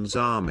Jabin's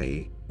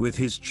army, with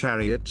his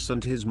chariots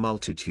and his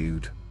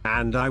multitude,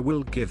 and I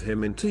will give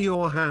him into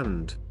your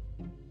hand.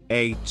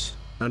 8.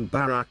 And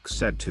Barak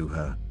said to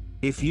her,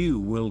 If you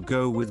will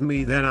go with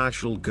me, then I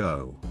shall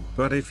go,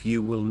 but if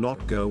you will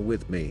not go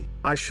with me,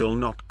 I shall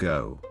not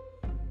go.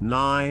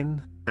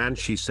 9. And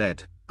she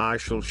said, I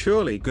shall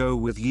surely go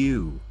with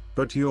you,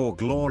 but your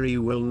glory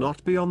will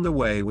not be on the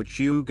way which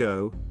you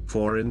go,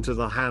 for into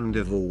the hand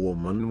of a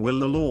woman will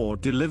the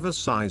Lord deliver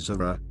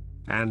Sisera.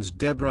 And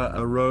Deborah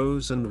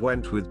arose and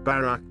went with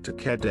Barak to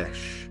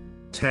Kadesh.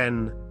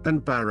 10.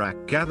 And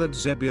Barak gathered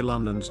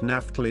Zebulun and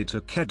Naphtali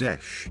to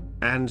Kadesh,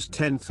 and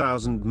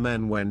 10,000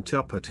 men went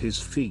up at his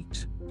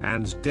feet,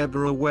 and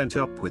Deborah went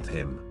up with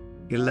him.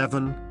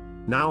 11.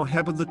 Now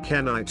Heber the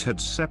Kenite had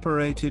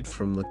separated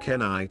from the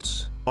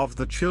Kenites, of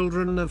the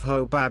children of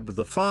Hobab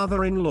the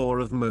father-in-law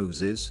of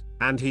Moses,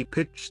 and he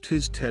pitched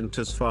his tent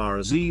as far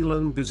as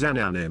Elon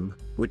Bezananim,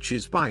 which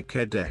is by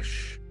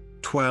Kadesh.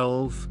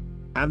 12.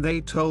 And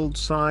they told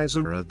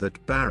Sisera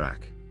that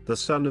Barak, the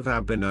son of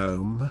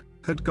Abinoam,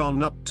 had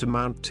gone up to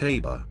Mount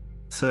Tabor.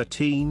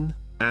 13.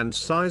 And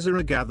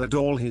Sisera gathered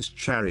all his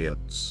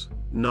chariots,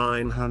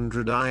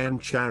 900 iron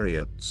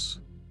chariots,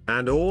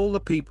 and all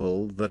the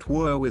people that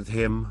were with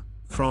him,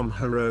 from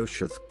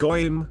Harosheth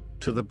Goim,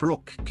 to the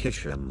brook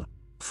Kishon.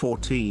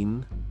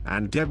 14.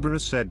 And Deborah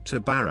said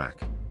to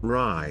Barak,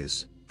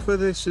 Rise, for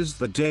this is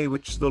the day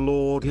which the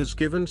Lord has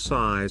given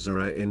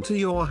Sisera into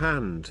your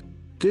hand.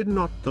 Did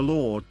not the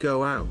Lord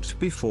go out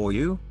before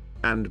you?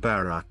 And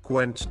Barak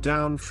went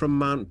down from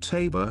Mount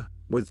Tabor,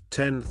 with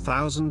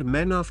 10,000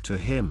 men after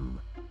him.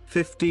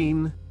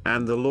 15.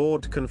 And the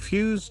Lord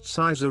confused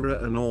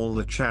Sisera and all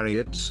the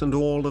chariots and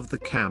all of the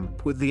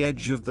camp with the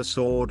edge of the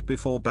sword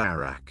before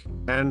Barak,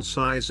 and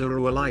Sisera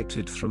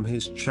alighted from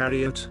his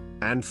chariot,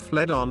 and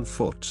fled on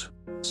foot.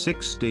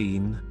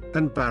 16.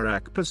 And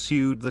Barak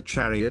pursued the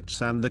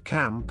chariots and the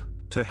camp,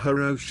 to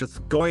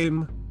Harosheth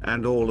Goim,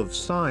 and all of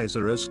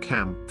Sisera's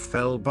camp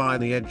fell by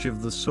the edge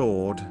of the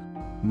sword.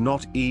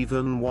 Not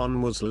even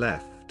one was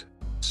left.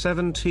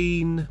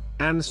 17.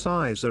 And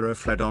Sisera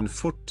fled on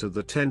foot to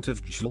the tent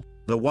of Jael,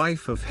 the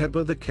wife of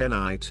Heber the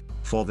Kenite,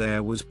 for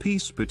there was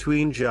peace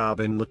between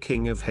Jabin the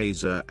king of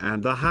Hazor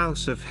and the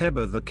house of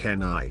Heber the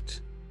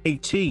Kenite.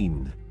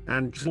 18.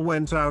 And Jael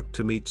went out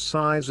to meet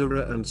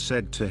Sisera and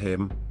said to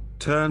him,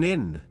 Turn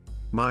in,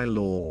 my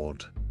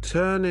lord,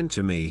 turn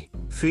into me,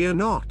 fear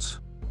not.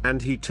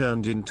 And he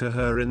turned into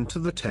her into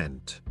the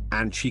tent,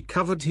 and she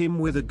covered him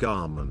with a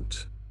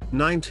garment.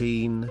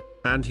 19.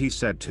 And he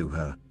said to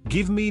her,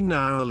 Give me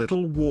now a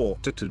little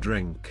water to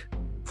drink,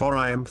 for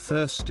I am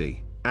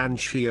thirsty. And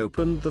she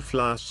opened the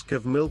flask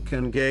of milk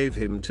and gave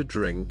him to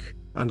drink,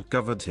 and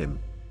covered him.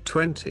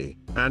 20.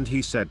 And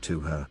he said to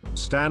her,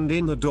 Stand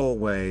in the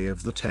doorway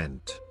of the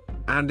tent.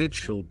 And it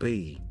shall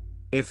be,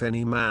 if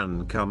any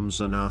man comes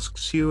and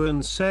asks you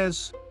and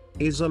says,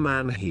 Is a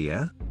man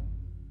here?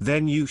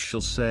 Then you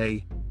shall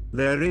say,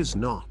 There is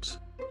not.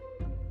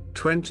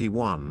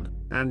 21.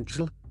 And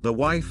Jael, the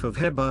wife of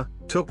Heber,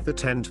 took the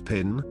tent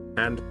pin,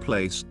 and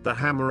placed the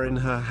hammer in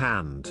her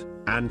hand,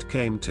 and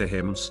came to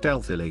him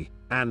stealthily,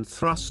 and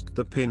thrust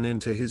the pin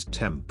into his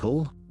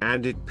temple,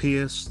 and it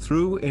pierced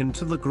through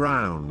into the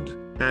ground,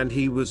 and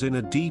he was in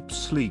a deep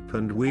sleep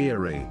and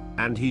weary,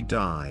 and he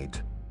died.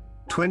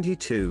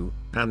 22.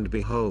 And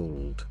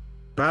behold,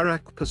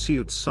 Barak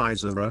pursued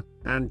Sisera,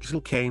 and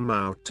Jael came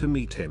out to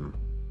meet him.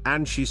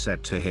 And she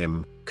said to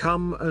him,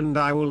 Come and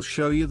I will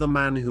show you the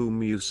man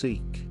whom you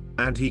seek.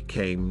 And he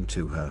came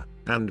to her,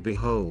 and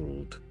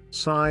behold,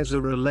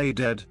 Sisera lay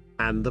dead,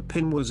 and the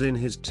pin was in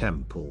his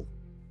temple.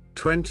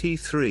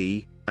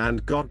 23.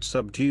 And God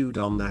subdued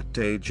on that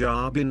day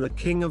Jabin the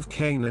king of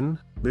Canaan,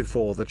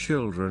 before the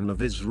children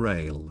of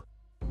Israel.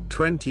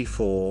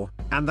 24.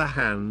 And the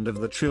hand of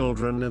the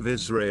children of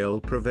Israel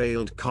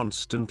prevailed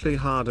constantly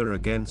harder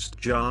against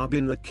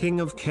Jabin the king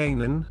of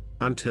Canaan,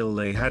 until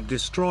they had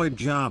destroyed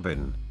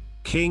Jabin,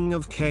 king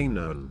of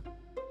Canaan.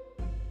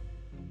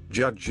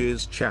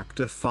 Judges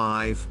chapter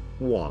 5,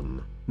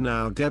 1.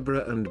 Now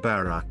Deborah and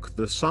Barak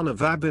the son of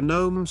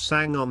Abinoam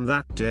sang on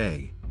that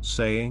day,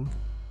 saying,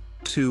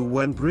 2.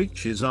 When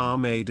breaches are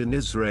made in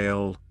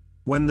Israel,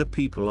 when the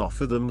people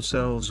offer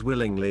themselves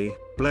willingly,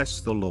 bless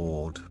the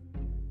Lord.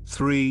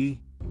 3.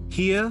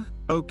 Hear,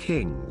 O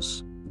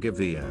kings,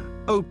 give ear,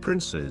 O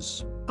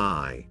princes,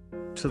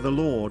 to the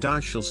Lord I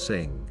shall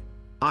sing.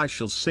 I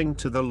shall sing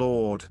to the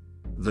Lord,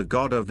 the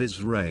God of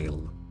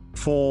Israel.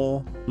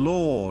 4.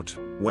 Lord,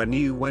 when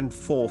you went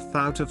forth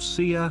out of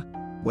Seir,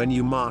 when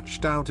you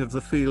marched out of the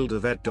field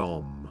of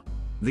Edom,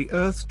 the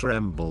earth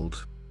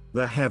trembled,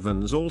 the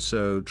heavens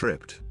also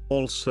dripped,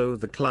 also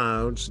the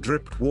clouds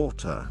dripped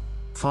water.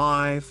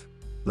 5.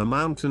 The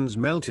mountains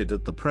melted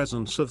at the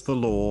presence of the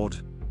Lord.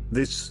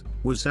 This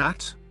was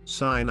at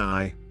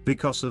Sinai,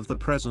 because of the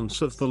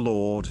presence of the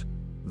Lord,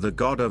 the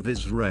God of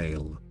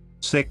Israel.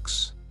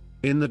 6.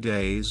 In the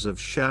days of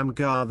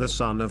Shamgar the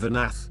son of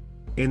Anath,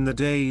 in the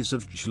days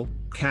of Jael,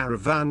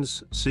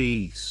 caravans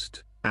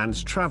ceased,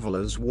 and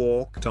travelers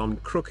walked on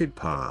crooked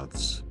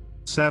paths.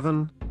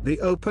 7. The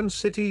open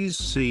cities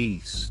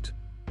ceased.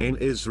 In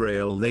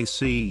Israel they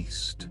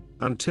ceased,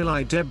 until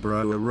I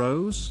Deborah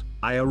arose.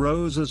 I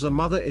arose as a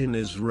mother in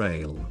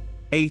Israel.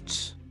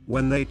 8.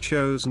 When they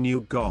chose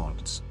new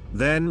gods,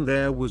 then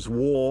there was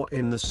war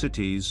in the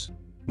cities.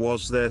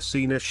 Was there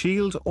seen a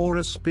shield or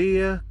a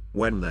spear,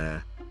 when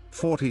there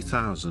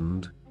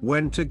 40,000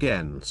 went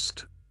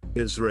against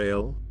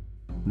Israel?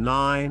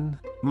 9.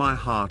 My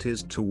heart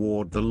is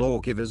toward the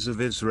lawgivers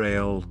of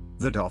Israel,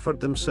 that offered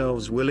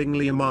themselves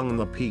willingly among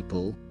the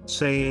people,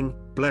 saying,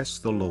 Bless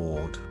the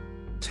Lord.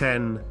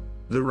 10.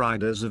 The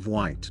riders of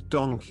white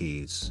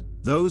donkeys,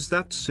 those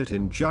that sit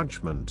in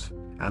judgment,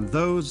 and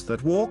those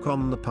that walk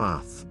on the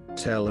path,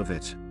 tell of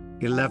it.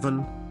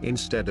 11.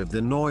 Instead of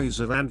the noise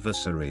of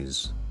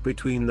adversaries,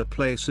 between the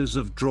places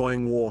of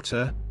drawing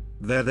water,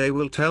 there they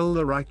will tell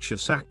the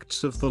righteous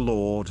acts of the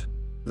Lord,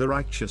 the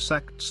righteous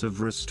acts of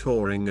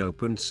restoring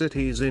open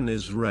cities in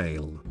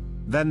Israel.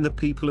 Then the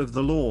people of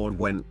the Lord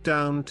went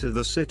down to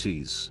the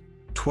cities.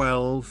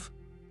 12.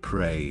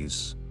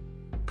 Praise.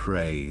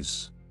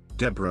 Praise.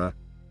 Deborah.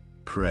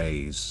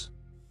 Praise.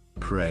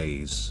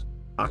 Praise.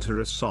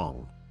 Utter a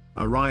song.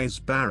 Arise,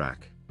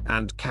 Barak,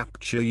 and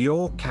capture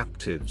your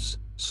captives,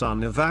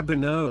 son of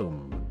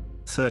Abinoam.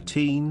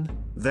 13.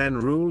 Then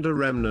ruled a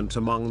remnant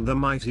among the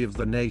mighty of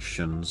the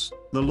nations,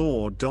 the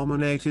Lord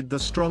dominated the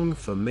strong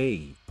for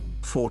me.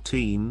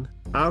 14.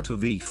 Out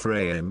of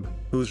Ephraim,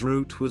 whose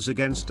root was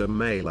against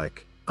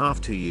Amalek,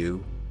 after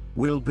you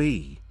will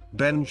be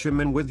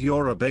Benjamin with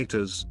your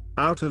abaters.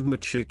 Out of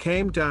Machir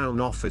came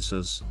down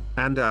officers,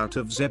 and out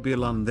of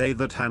Zebulun they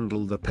that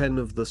handle the pen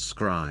of the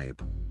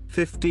scribe.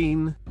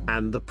 15.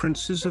 And the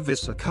princes of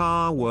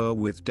Issachar were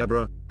with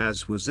Deborah,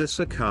 as was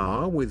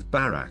Issachar with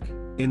Barak.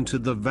 Into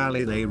the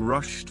valley they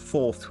rushed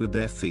forth with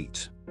their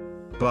feet.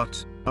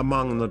 But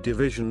among the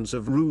divisions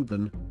of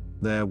Reuben,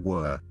 there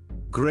were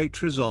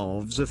great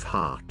resolves of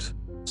heart.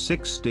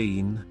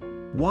 16.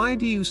 Why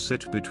do you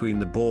sit between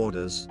the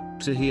borders,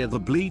 to hear the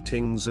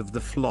bleatings of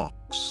the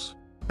flocks?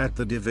 At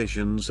the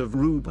divisions of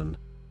Reuben,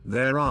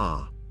 there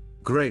are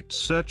great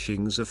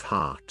searchings of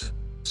heart.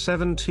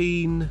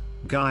 17.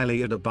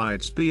 Gilead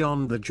abides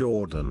beyond the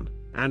Jordan,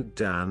 and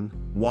Dan,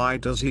 why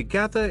does he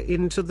gather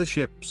into the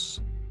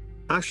ships?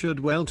 Asher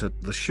dwelt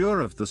at the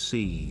shore of the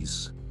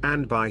seas,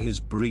 and by his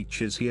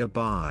breaches he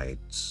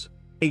abides.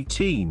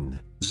 18.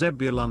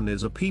 Zebulun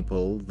is a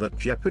people that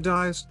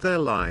jeopardized their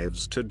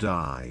lives to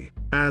die,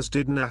 as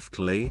did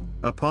Naphtali,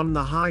 upon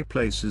the high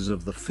places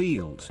of the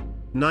field.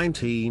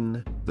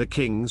 19. The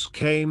kings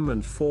came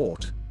and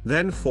fought,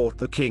 then fought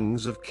the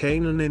kings of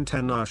Canaan in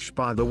Tanash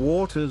by the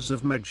waters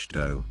of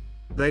Megiddo.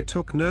 They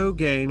took no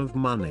gain of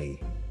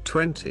money.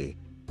 20.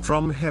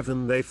 From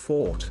heaven they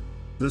fought,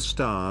 the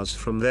stars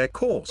from their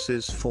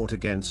courses fought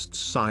against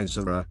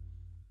Sisera.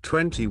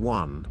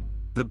 21.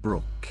 The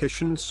brook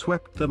Kishon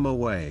swept them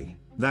away,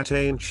 that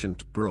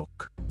ancient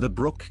brook, the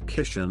brook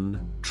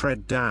Kishon,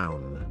 tread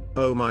down,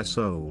 O my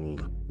soul,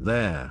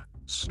 their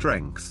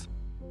strength.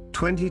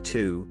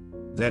 22.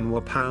 Then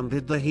were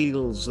pounded the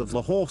heels of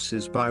the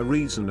horses by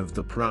reason of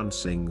the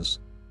prancings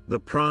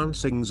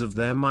of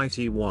their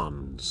mighty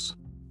ones.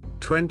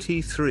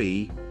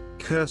 23.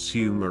 Curse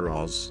you,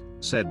 Meroz,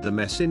 said the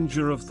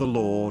messenger of the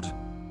Lord,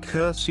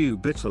 curse you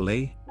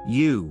bitterly,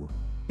 you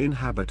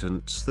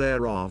inhabitants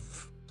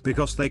thereof,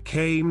 because they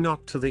came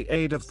not to the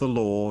aid of the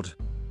Lord,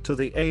 to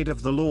the aid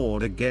of the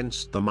Lord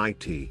against the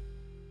mighty.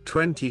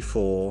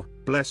 24.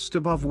 Blessed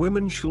above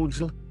women shall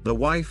Jael, the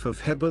wife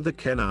of Heber the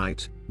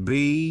Kenite,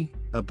 be,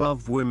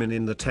 above women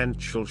in the tent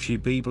shall she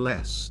be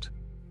blessed.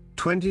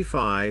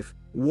 25.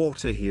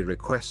 Water he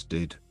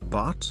requested,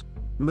 but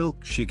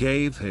milk she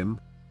gave him,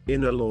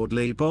 in a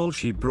lordly bowl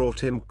she brought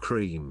him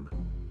cream.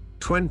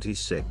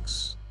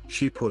 26.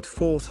 She put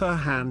forth her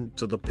hand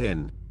to the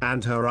pin,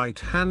 and her right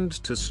hand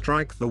to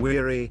strike the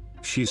weary,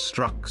 she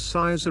struck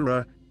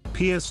Sisera,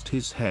 pierced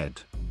his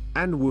head,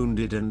 and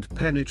wounded and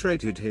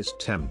penetrated his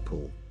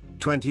temple.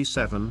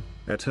 27.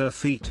 At her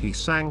feet he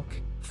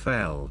sank,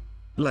 fell,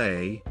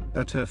 lay,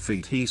 at her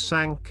feet he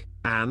sank,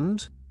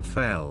 and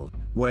fell,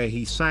 where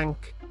he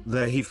sank,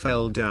 there he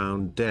fell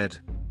down dead.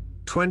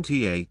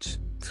 28.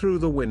 Through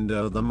the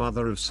window the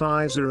mother of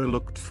Sisera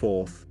looked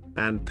forth,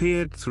 and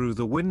peered through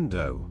the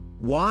window.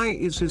 Why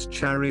is his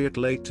chariot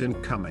late in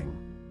coming?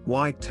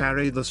 Why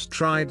tarry the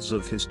strides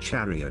of his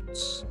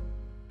chariots?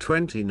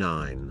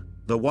 29.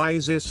 The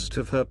wisest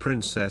of her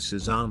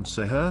princesses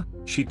answer her,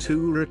 she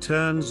too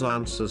returns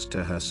answers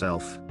to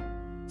herself.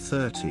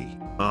 30.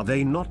 Are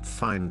they not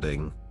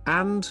finding,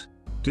 and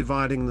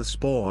dividing the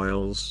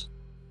spoils?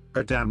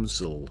 A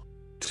damsel,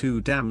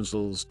 2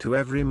 damsels to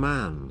every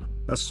man,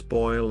 a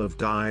spoil of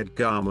dyed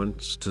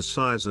garments to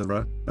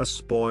Sisera, a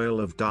spoil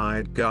of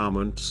dyed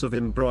garments of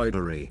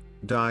embroidery,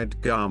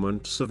 dyed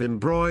garments of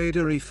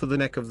embroidery for the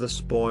neck of the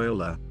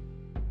spoiler.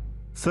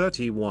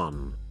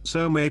 31.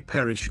 So may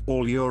perish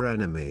all your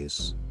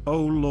enemies, O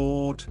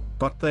Lord,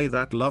 but they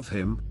that love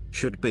him,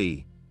 should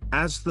be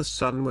as the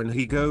sun when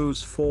he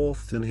goes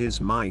forth in his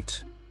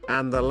might.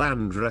 And the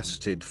land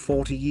rested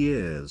 40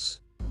 years.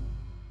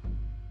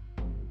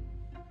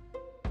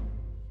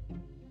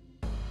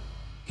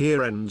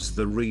 Here ends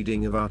the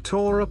reading of our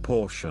Torah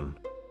portion.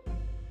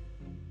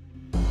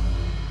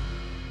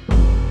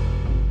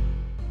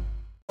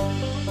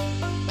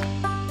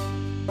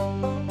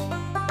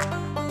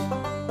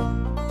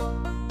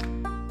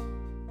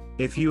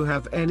 If you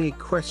have any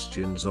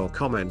questions or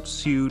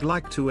comments you'd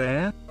like to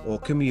air, or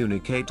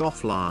communicate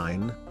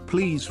offline,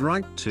 please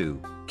write to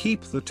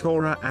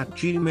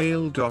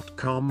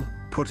keepthetorah@gmail.com,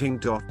 putting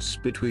dots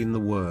between the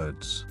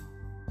words.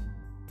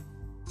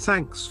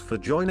 Thanks for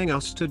joining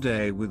us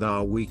today with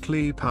our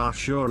weekly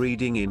Parsha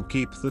reading in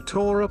Keep the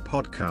Torah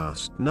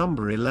podcast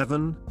number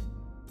 11.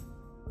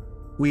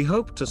 We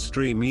hope to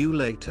stream you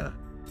later.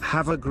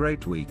 Have a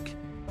great week.